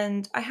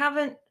 and I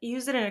haven't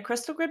used it in a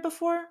crystal grid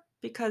before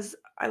because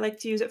I like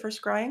to use it for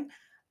scrying.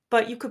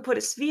 But you could put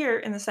a sphere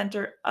in the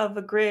center of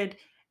a grid,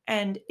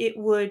 and it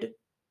would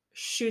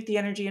shoot the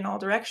energy in all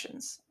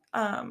directions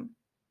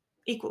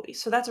equally.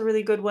 So that's a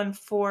really good one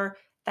for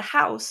the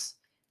house.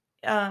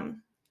 Now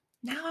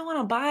I want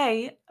to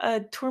buy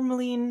a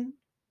tourmaline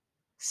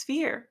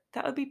sphere.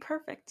 That would be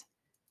perfect.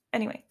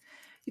 Anyway,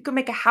 you could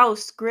make a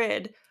house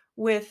grid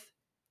with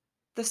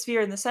the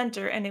sphere in the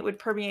center and it would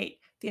permeate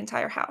the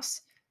entire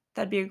house.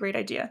 That'd be a great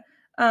idea.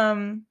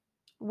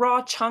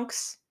 Raw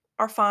chunks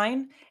are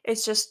fine.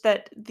 It's just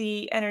that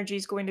the energy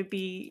is going to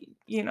be,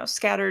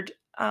 scattered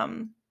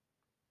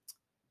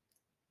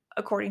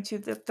according to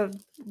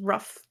the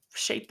rough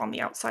shape on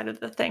the outside of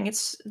the thing.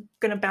 It's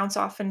going to bounce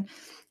off in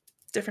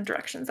different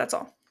directions. That's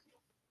all.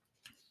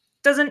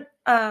 Doesn't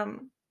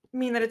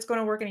mean that it's going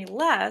to work any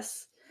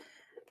less.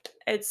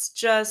 It's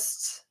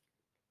just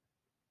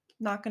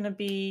not going to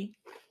be,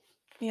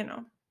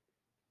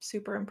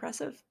 super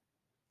impressive,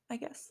 I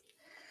guess.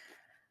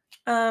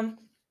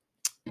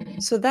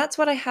 So that's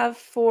what I have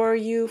for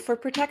you for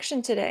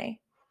protection today.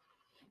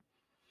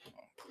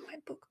 Put my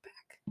book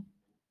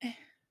back.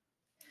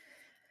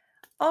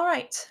 All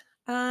right.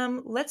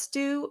 Let's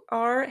do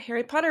our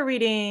Harry Potter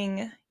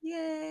reading.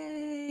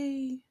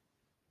 Yay!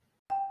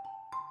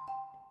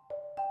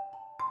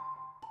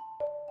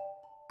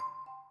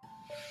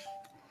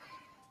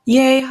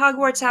 Yay,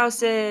 Hogwarts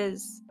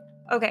houses!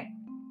 Okay.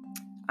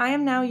 I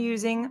am now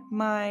using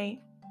my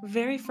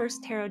very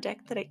first tarot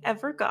deck that I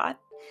ever got.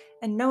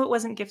 And no, it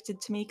wasn't gifted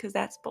to me because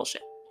that's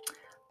bullshit.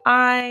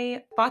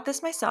 I bought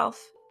this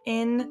myself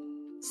in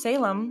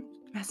Salem,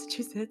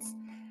 Massachusetts,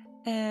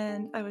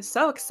 and I was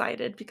so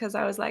excited because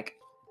I was like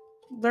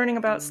learning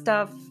about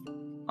stuff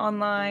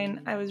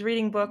online. I was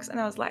reading books and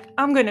I was like,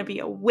 I'm gonna be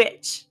a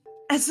witch.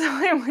 And so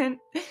I went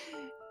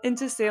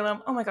into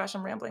Salem. Oh my gosh,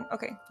 I'm rambling.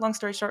 Okay, long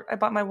story short, I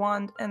bought my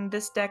wand and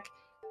this deck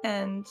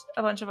and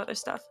a bunch of other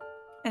stuff,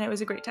 and it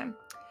was a great time.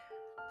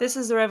 This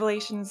is the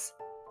Revelations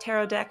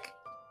tarot deck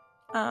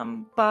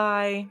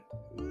by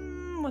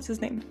what's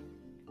his name?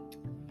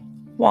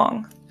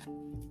 Wong.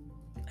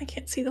 I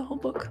can't see the whole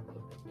book.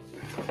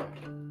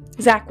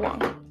 Zach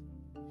Wong.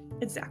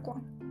 It's Zach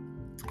Wong.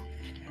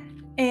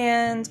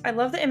 And I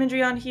love the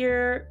imagery on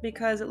here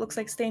because it looks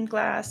like stained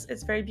glass.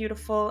 It's very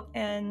beautiful,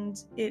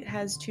 and it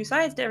has two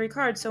sides to every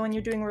card. So when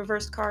you're doing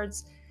reversed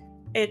cards,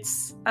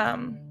 it's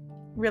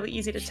really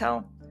easy to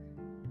tell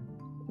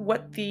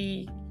what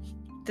the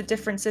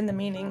difference in the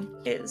meaning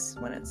is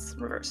when it's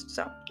reversed.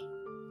 So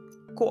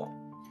cool.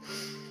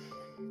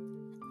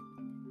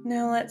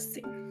 Now let's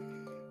see.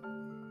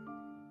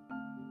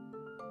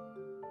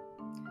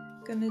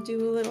 Gonna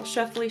do a little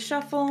shuffly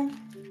shuffle.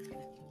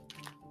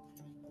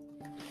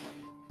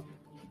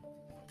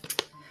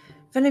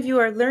 If any of you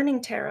are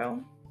learning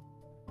tarot,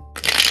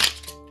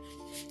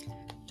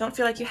 don't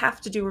feel like you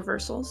have to do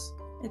reversals.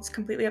 It's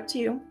completely up to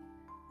you.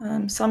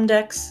 Some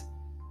decks,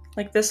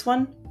 like this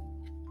one,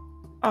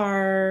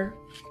 are,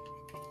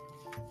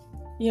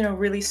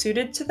 really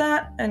suited to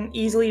that and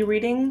easily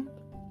reading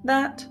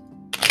that,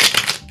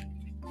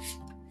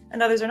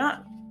 and others are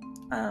not.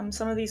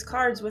 Some of these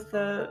cards with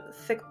the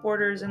thick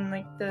borders and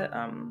like the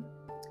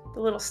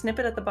little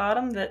snippet at the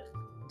bottom that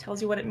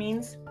tells you what it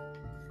means,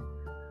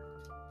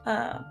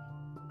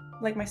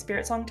 like my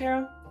Spirit Song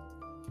Tarot,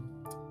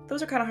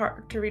 those are kind of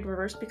hard to read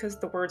reverse because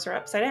the words are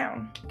upside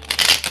down.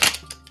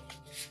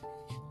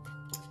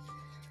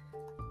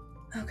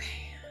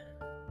 Okay.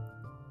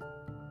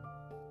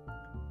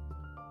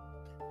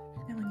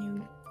 And when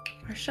you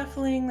are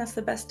shuffling, that's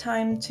the best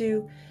time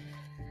to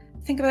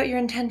think about your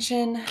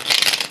intention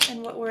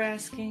and what we're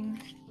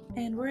asking.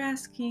 And we're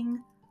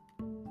asking,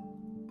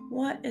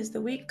 what is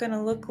the week going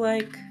to look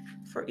like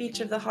for each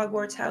of the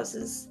Hogwarts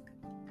houses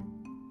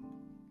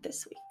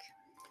this week?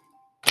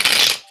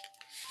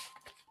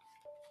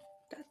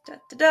 Da, da,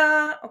 da,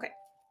 da. Okay.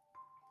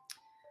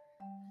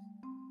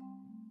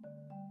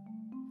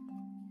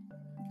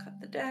 Cut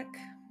the deck.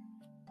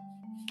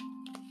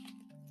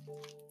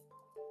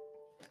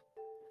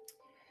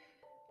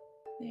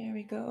 There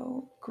we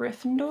go.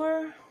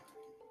 Gryffindor,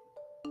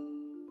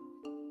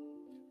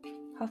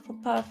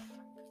 Hufflepuff,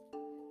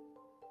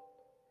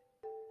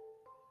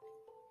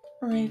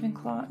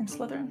 Ravenclaw, and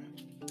Slytherin.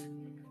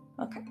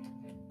 Okay.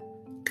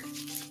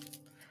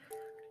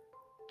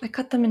 I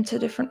cut them into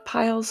different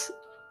piles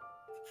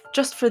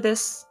just for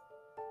this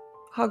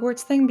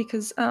Hogwarts thing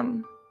because, I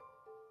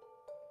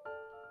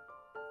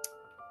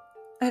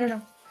don't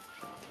know.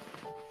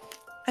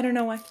 I don't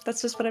know why.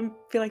 That's just what I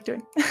feel like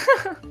doing.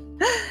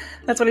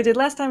 That's what I did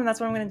last time, and that's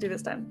what I'm going to do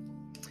this time.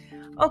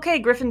 Okay,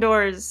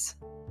 Gryffindors.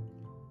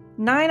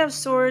 9 of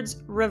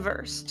Swords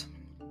reversed.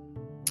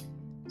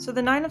 So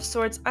the 9 of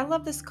Swords, I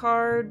love this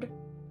card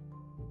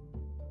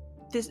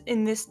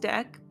in this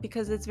deck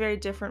because it's very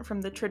different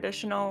from the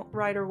traditional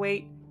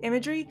Rider-Waite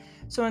imagery.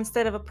 So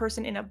instead of a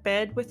person in a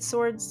bed with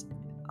swords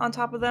on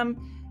top of them,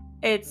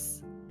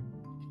 it's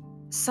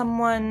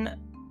someone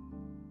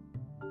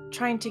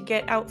trying to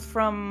get out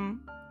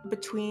from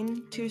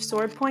between two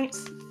sword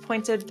points,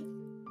 pointed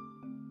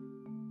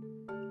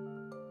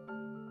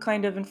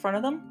kind of in front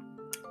of them.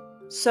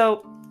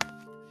 So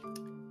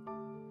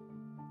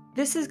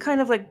this is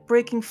kind of like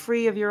breaking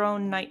free of your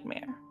own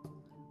nightmare.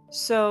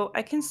 So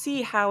I can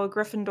see how a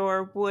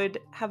Gryffindor would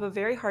have a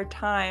very hard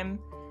time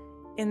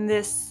in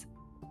this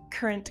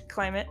current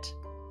climate,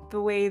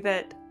 the way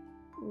that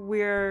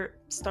we're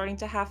starting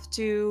to have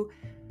to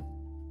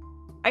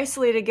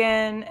isolate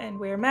again and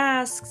wear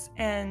masks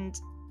and,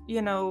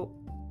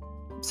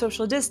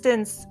 social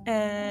distance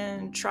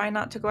and try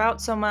not to go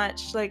out so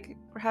much. Like,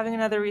 we're having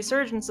another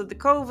resurgence of the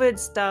COVID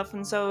stuff,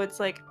 and so it's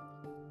like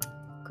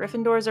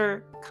Gryffindors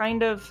are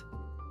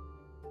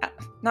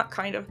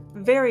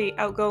very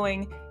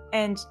outgoing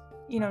and,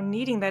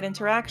 needing that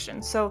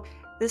interaction. So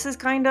this is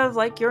kind of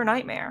like your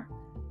nightmare,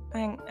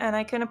 and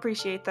I can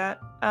appreciate that.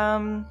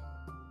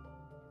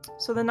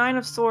 So the 9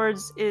 of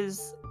Swords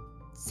is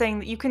saying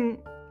that you can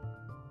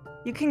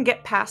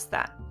get past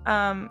that,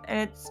 and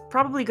it's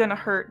probably gonna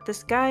hurt.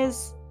 This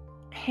guy's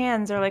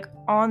hands are like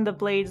on the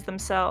blades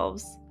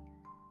themselves,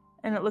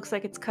 and it looks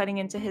like it's cutting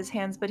into his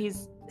hands, but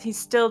he's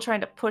still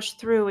trying to push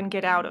through and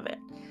get out of it.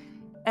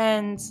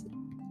 And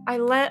I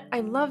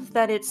love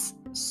that it's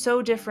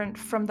so different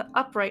from the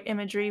upright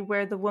imagery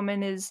where the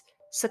woman is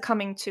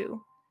succumbing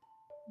to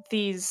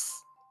these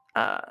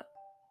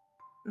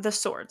the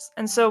swords.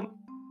 And so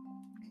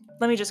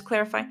let me just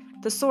clarify.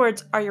 The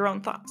swords are your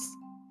own thoughts.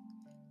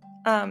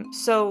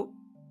 So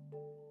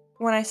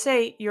when I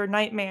say your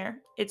nightmare,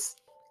 it's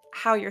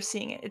how you're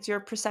seeing it. It's your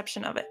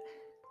perception of it.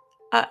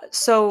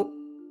 So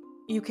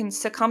you can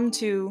succumb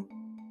to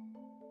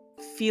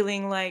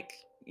feeling like,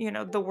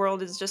 the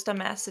world is just a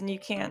mess and you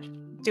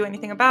can't do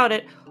anything about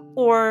it,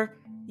 or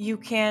you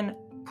can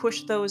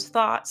push those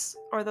thoughts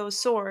or those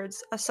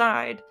swords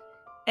aside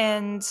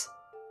and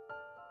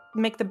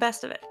make the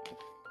best of it.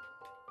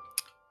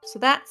 So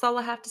that's all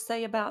I have to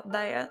say about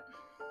that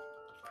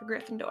for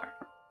Gryffindor.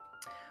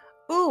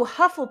 Ooh,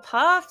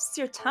 Hufflepuff's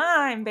your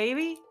time,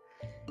 baby.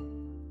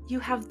 You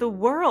have the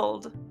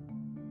world.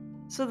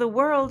 So the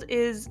world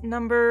is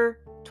number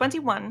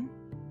 21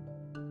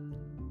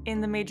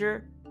 in the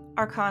major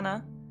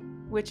arcana,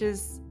 which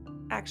is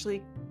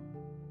actually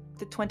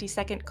the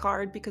 22nd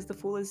card because the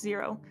Fool is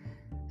 0.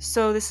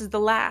 So this is the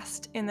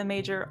last in the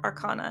major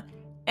arcana,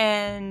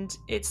 and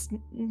it's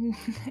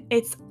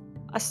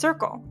a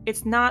circle.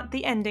 It's not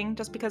the ending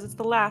just because it's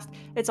the last.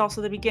 It's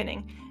also the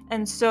beginning.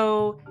 And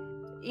so,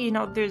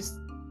 there's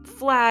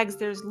flags,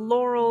 there's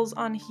laurels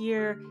on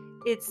here.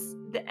 It's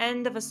the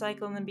end of a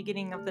cycle and the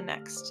beginning of the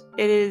next.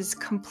 It is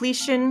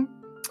completion.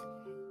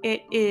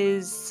 It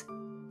is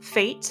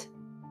fate.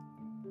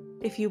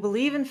 If you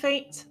believe in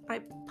fate,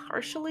 I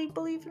partially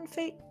believe in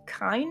fate,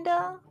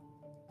 kinda.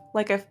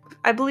 Like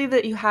I believe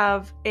that you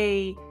have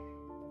a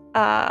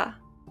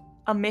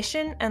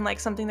mission and like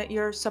something that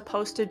you're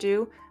supposed to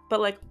do, but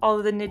like all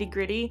of the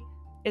nitty-gritty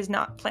is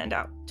not planned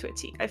out to a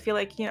T. I feel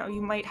like,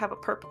 you might have a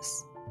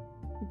purpose.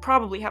 You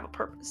probably have a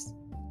purpose.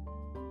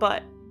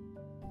 But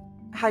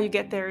how you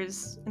get there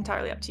is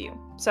entirely up to you.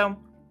 So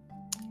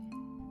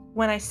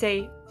when I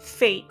say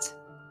fate,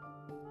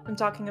 I'm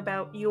talking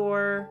about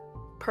your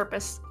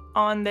purpose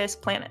on this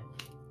planet.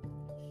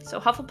 So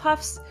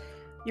Hufflepuffs,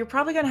 you're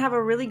probably going to have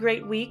a really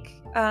great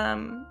week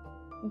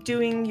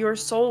doing your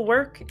soul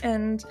work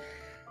and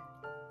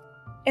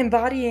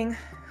embodying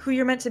who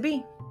you're meant to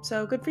be.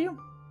 So good for you.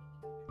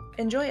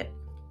 Enjoy it.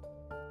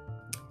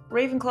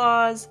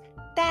 Ravenclaws,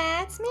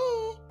 that's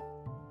me.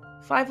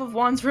 5 of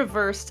Wands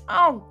reversed.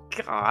 Oh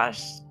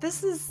gosh,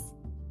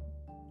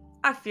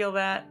 I feel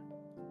that.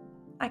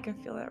 I can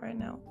feel that right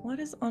now. What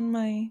is on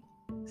my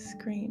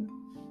screen?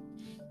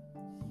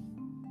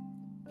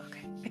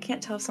 Okay, I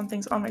can't tell if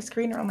something's on my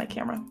screen or on my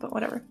camera, but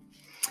whatever.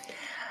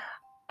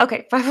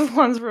 Okay, 5 of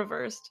Wands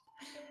reversed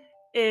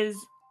is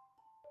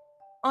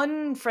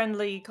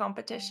unfriendly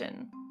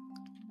competition.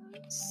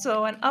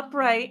 So an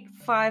upright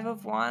 5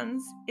 of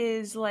Wands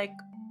is like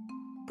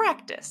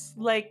practice,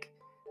 like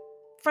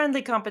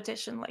friendly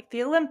competition, like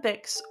the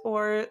Olympics,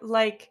 or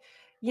like,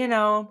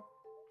 a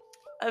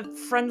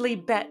friendly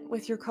bet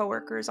with your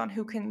coworkers on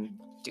who can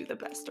do the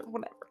best or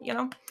whatever.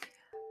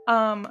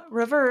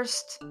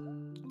 Reversed,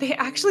 they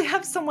actually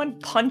have someone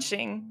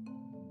punching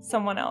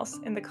someone else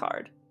in the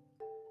card.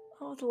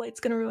 Oh, the light's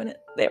gonna ruin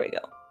it. There we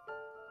go.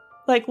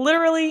 Like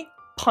literally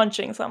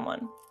punching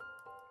someone.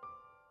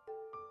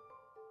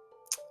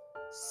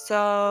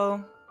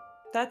 So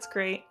that's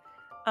great.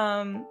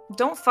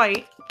 Don't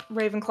fight,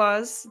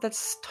 Ravenclaws.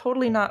 That's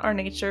totally not our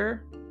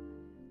nature.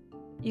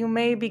 You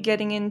may be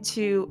getting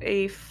into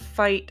a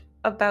fight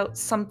about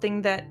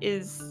something that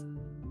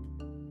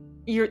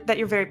you're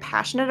very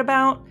passionate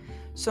about.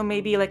 So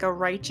maybe like a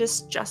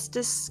righteous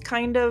justice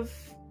kind of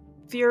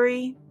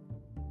fury.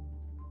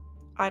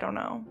 I don't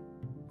know.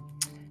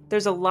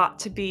 There's a lot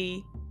to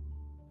be,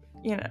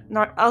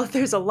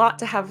 there's a lot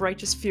to have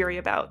righteous fury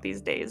about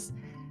these days.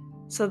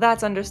 So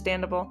that's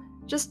understandable.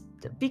 Just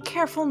be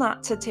careful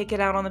not to take it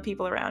out on the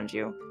people around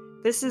you.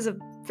 This is a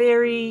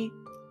very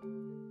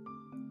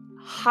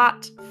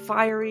hot,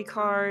 fiery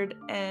card,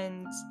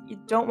 and you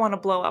don't want to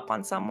blow up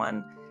on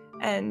someone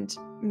and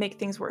make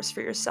things worse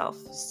for yourself.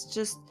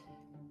 Just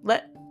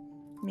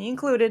me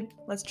included,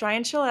 let's try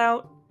and chill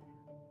out.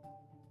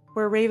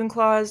 We're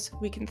Ravenclaws,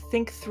 we can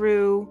think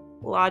through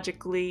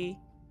logically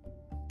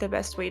the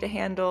best way to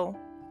handle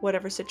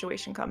whatever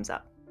situation comes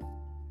up.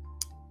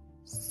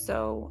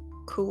 So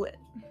cool it.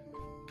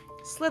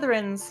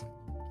 Slytherins.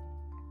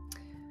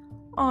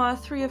 Aw,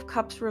 3 of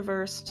Cups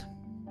reversed.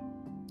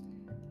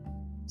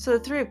 So the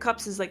 3 of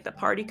Cups is like the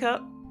party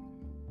card.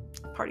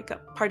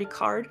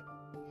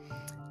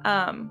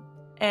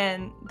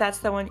 And that's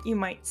the one you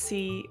might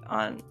see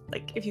on,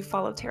 like, if you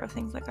follow tarot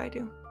things like I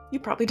do. You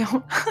probably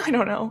don't. I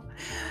don't know.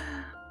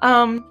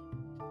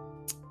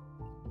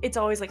 It's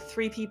always like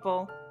 3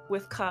 people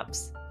with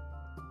cups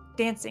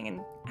dancing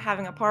and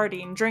having a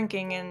party and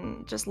drinking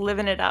and just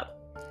living it up.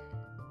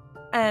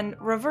 And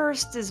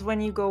reversed is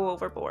when you go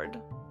overboard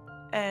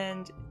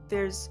and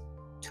there's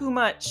too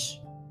much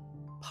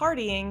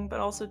partying, but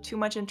also too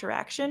much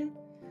interaction.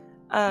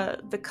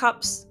 The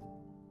cups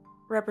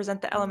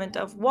represent the element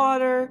of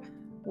water,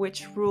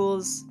 which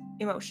rules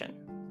emotion.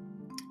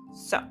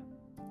 So,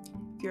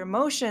 if your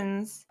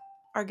emotions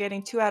are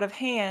getting too out of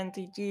hand,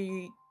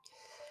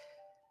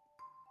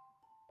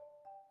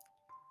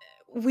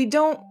 we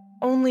don't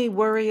only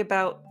worry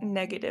about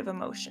negative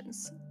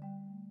emotions.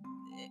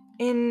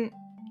 In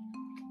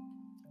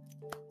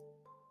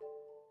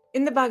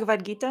the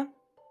Bhagavad Gita,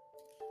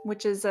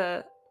 which is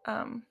a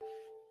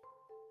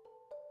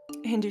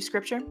Hindu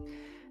scripture,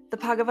 the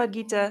Bhagavad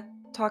Gita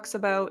talks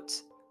about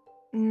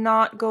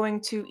not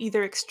going to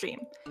either extreme.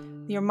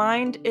 Your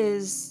mind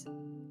is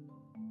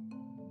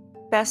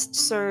best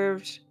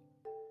served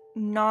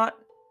not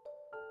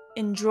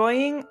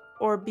enjoying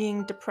or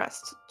being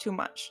depressed too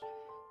much.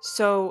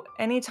 So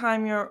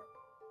anytime you're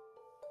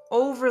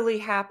overly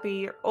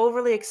happy or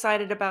overly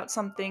excited about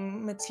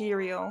something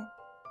material,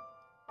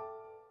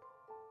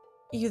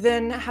 you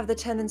then have the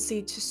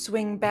tendency to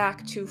swing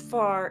back too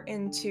far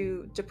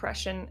into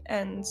depression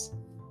and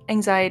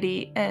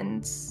anxiety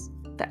and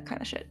that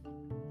kind of shit.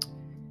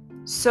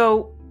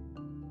 So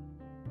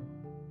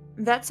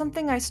that's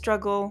something I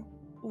struggle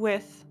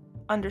with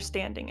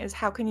understanding, is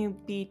how can you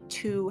be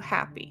too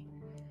happy?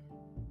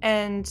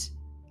 And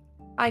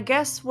I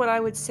guess what I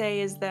would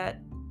say is that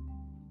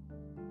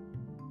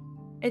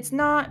it's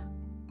not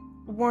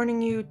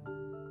warning you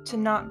to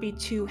not be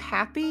too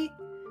happy.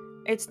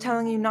 It's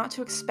telling you not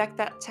to expect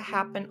that to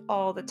happen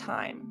all the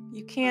time.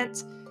 You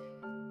can't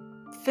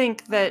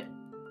think that,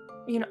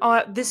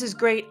 oh, this is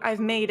great, I've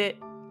made it,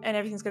 and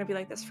everything's going to be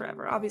like this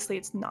forever. Obviously,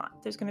 it's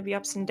not. There's going to be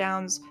ups and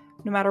downs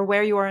no matter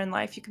where you are in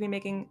life. You could be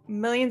making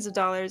millions of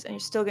dollars and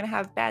you're still going to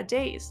have bad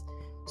days.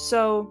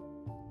 So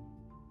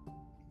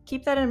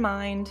keep that in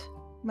mind,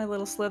 my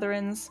little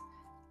Slytherins.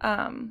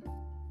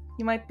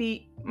 You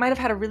might have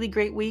had a really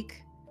great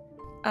week.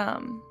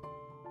 The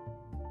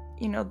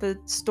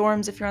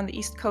storms, if you're on the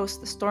East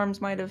Coast, the storms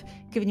might have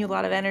given you a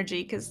lot of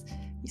energy because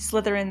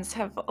Slytherins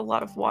have a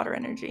lot of water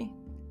energy,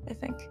 I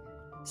think.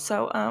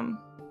 So,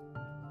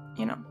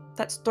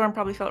 that storm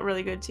probably felt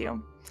really good to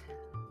you.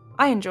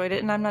 I enjoyed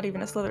it, and I'm not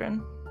even a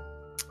Slytherin.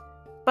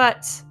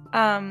 But,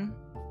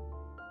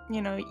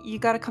 you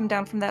gotta come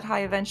down from that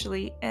high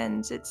eventually,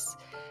 and it's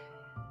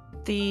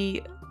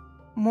the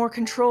more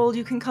controlled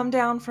you can come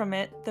down from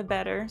it, the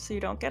better, so you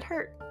don't get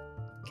hurt.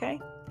 Okay?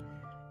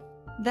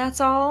 That's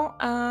all.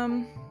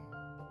 Some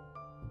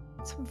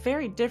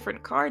very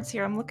different cards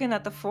here. I'm looking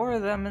at the 4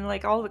 of them,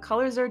 and all the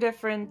colors are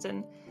different,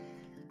 and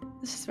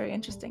this is very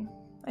interesting.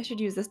 I should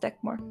use this deck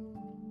more.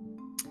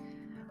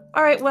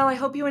 Alright, well, I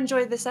hope you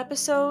enjoyed this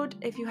episode.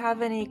 If you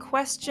have any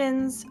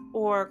questions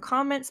or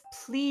comments,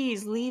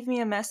 please leave me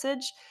a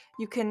message.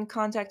 You can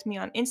contact me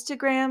on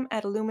Instagram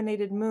at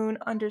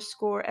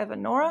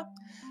illuminatedmoon_Evanora.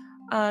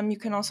 You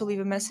can also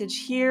leave a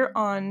message here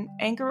on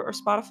Anchor or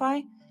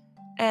Spotify.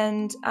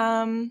 And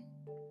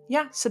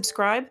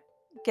subscribe.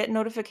 Get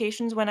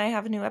notifications when I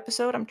have a new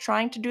episode. I'm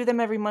trying to do them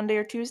every Monday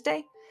or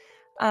Tuesday.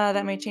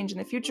 That may change in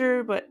the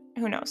future, but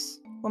who knows?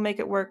 We'll make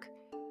it work.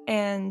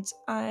 And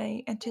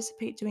I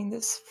anticipate doing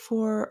this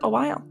for a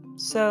while.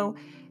 So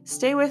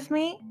stay with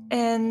me,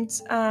 and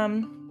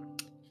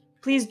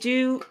please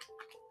do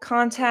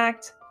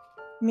contact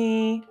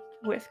me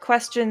with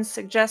questions,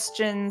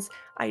 suggestions,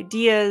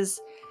 ideas.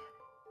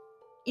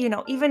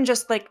 Even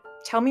just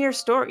tell me your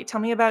story. Tell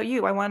me about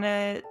you. I want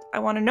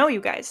to know you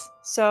guys.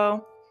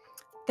 So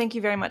thank you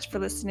very much for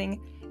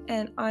listening,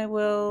 and I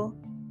will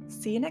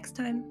see you next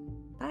time.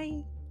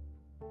 Bye.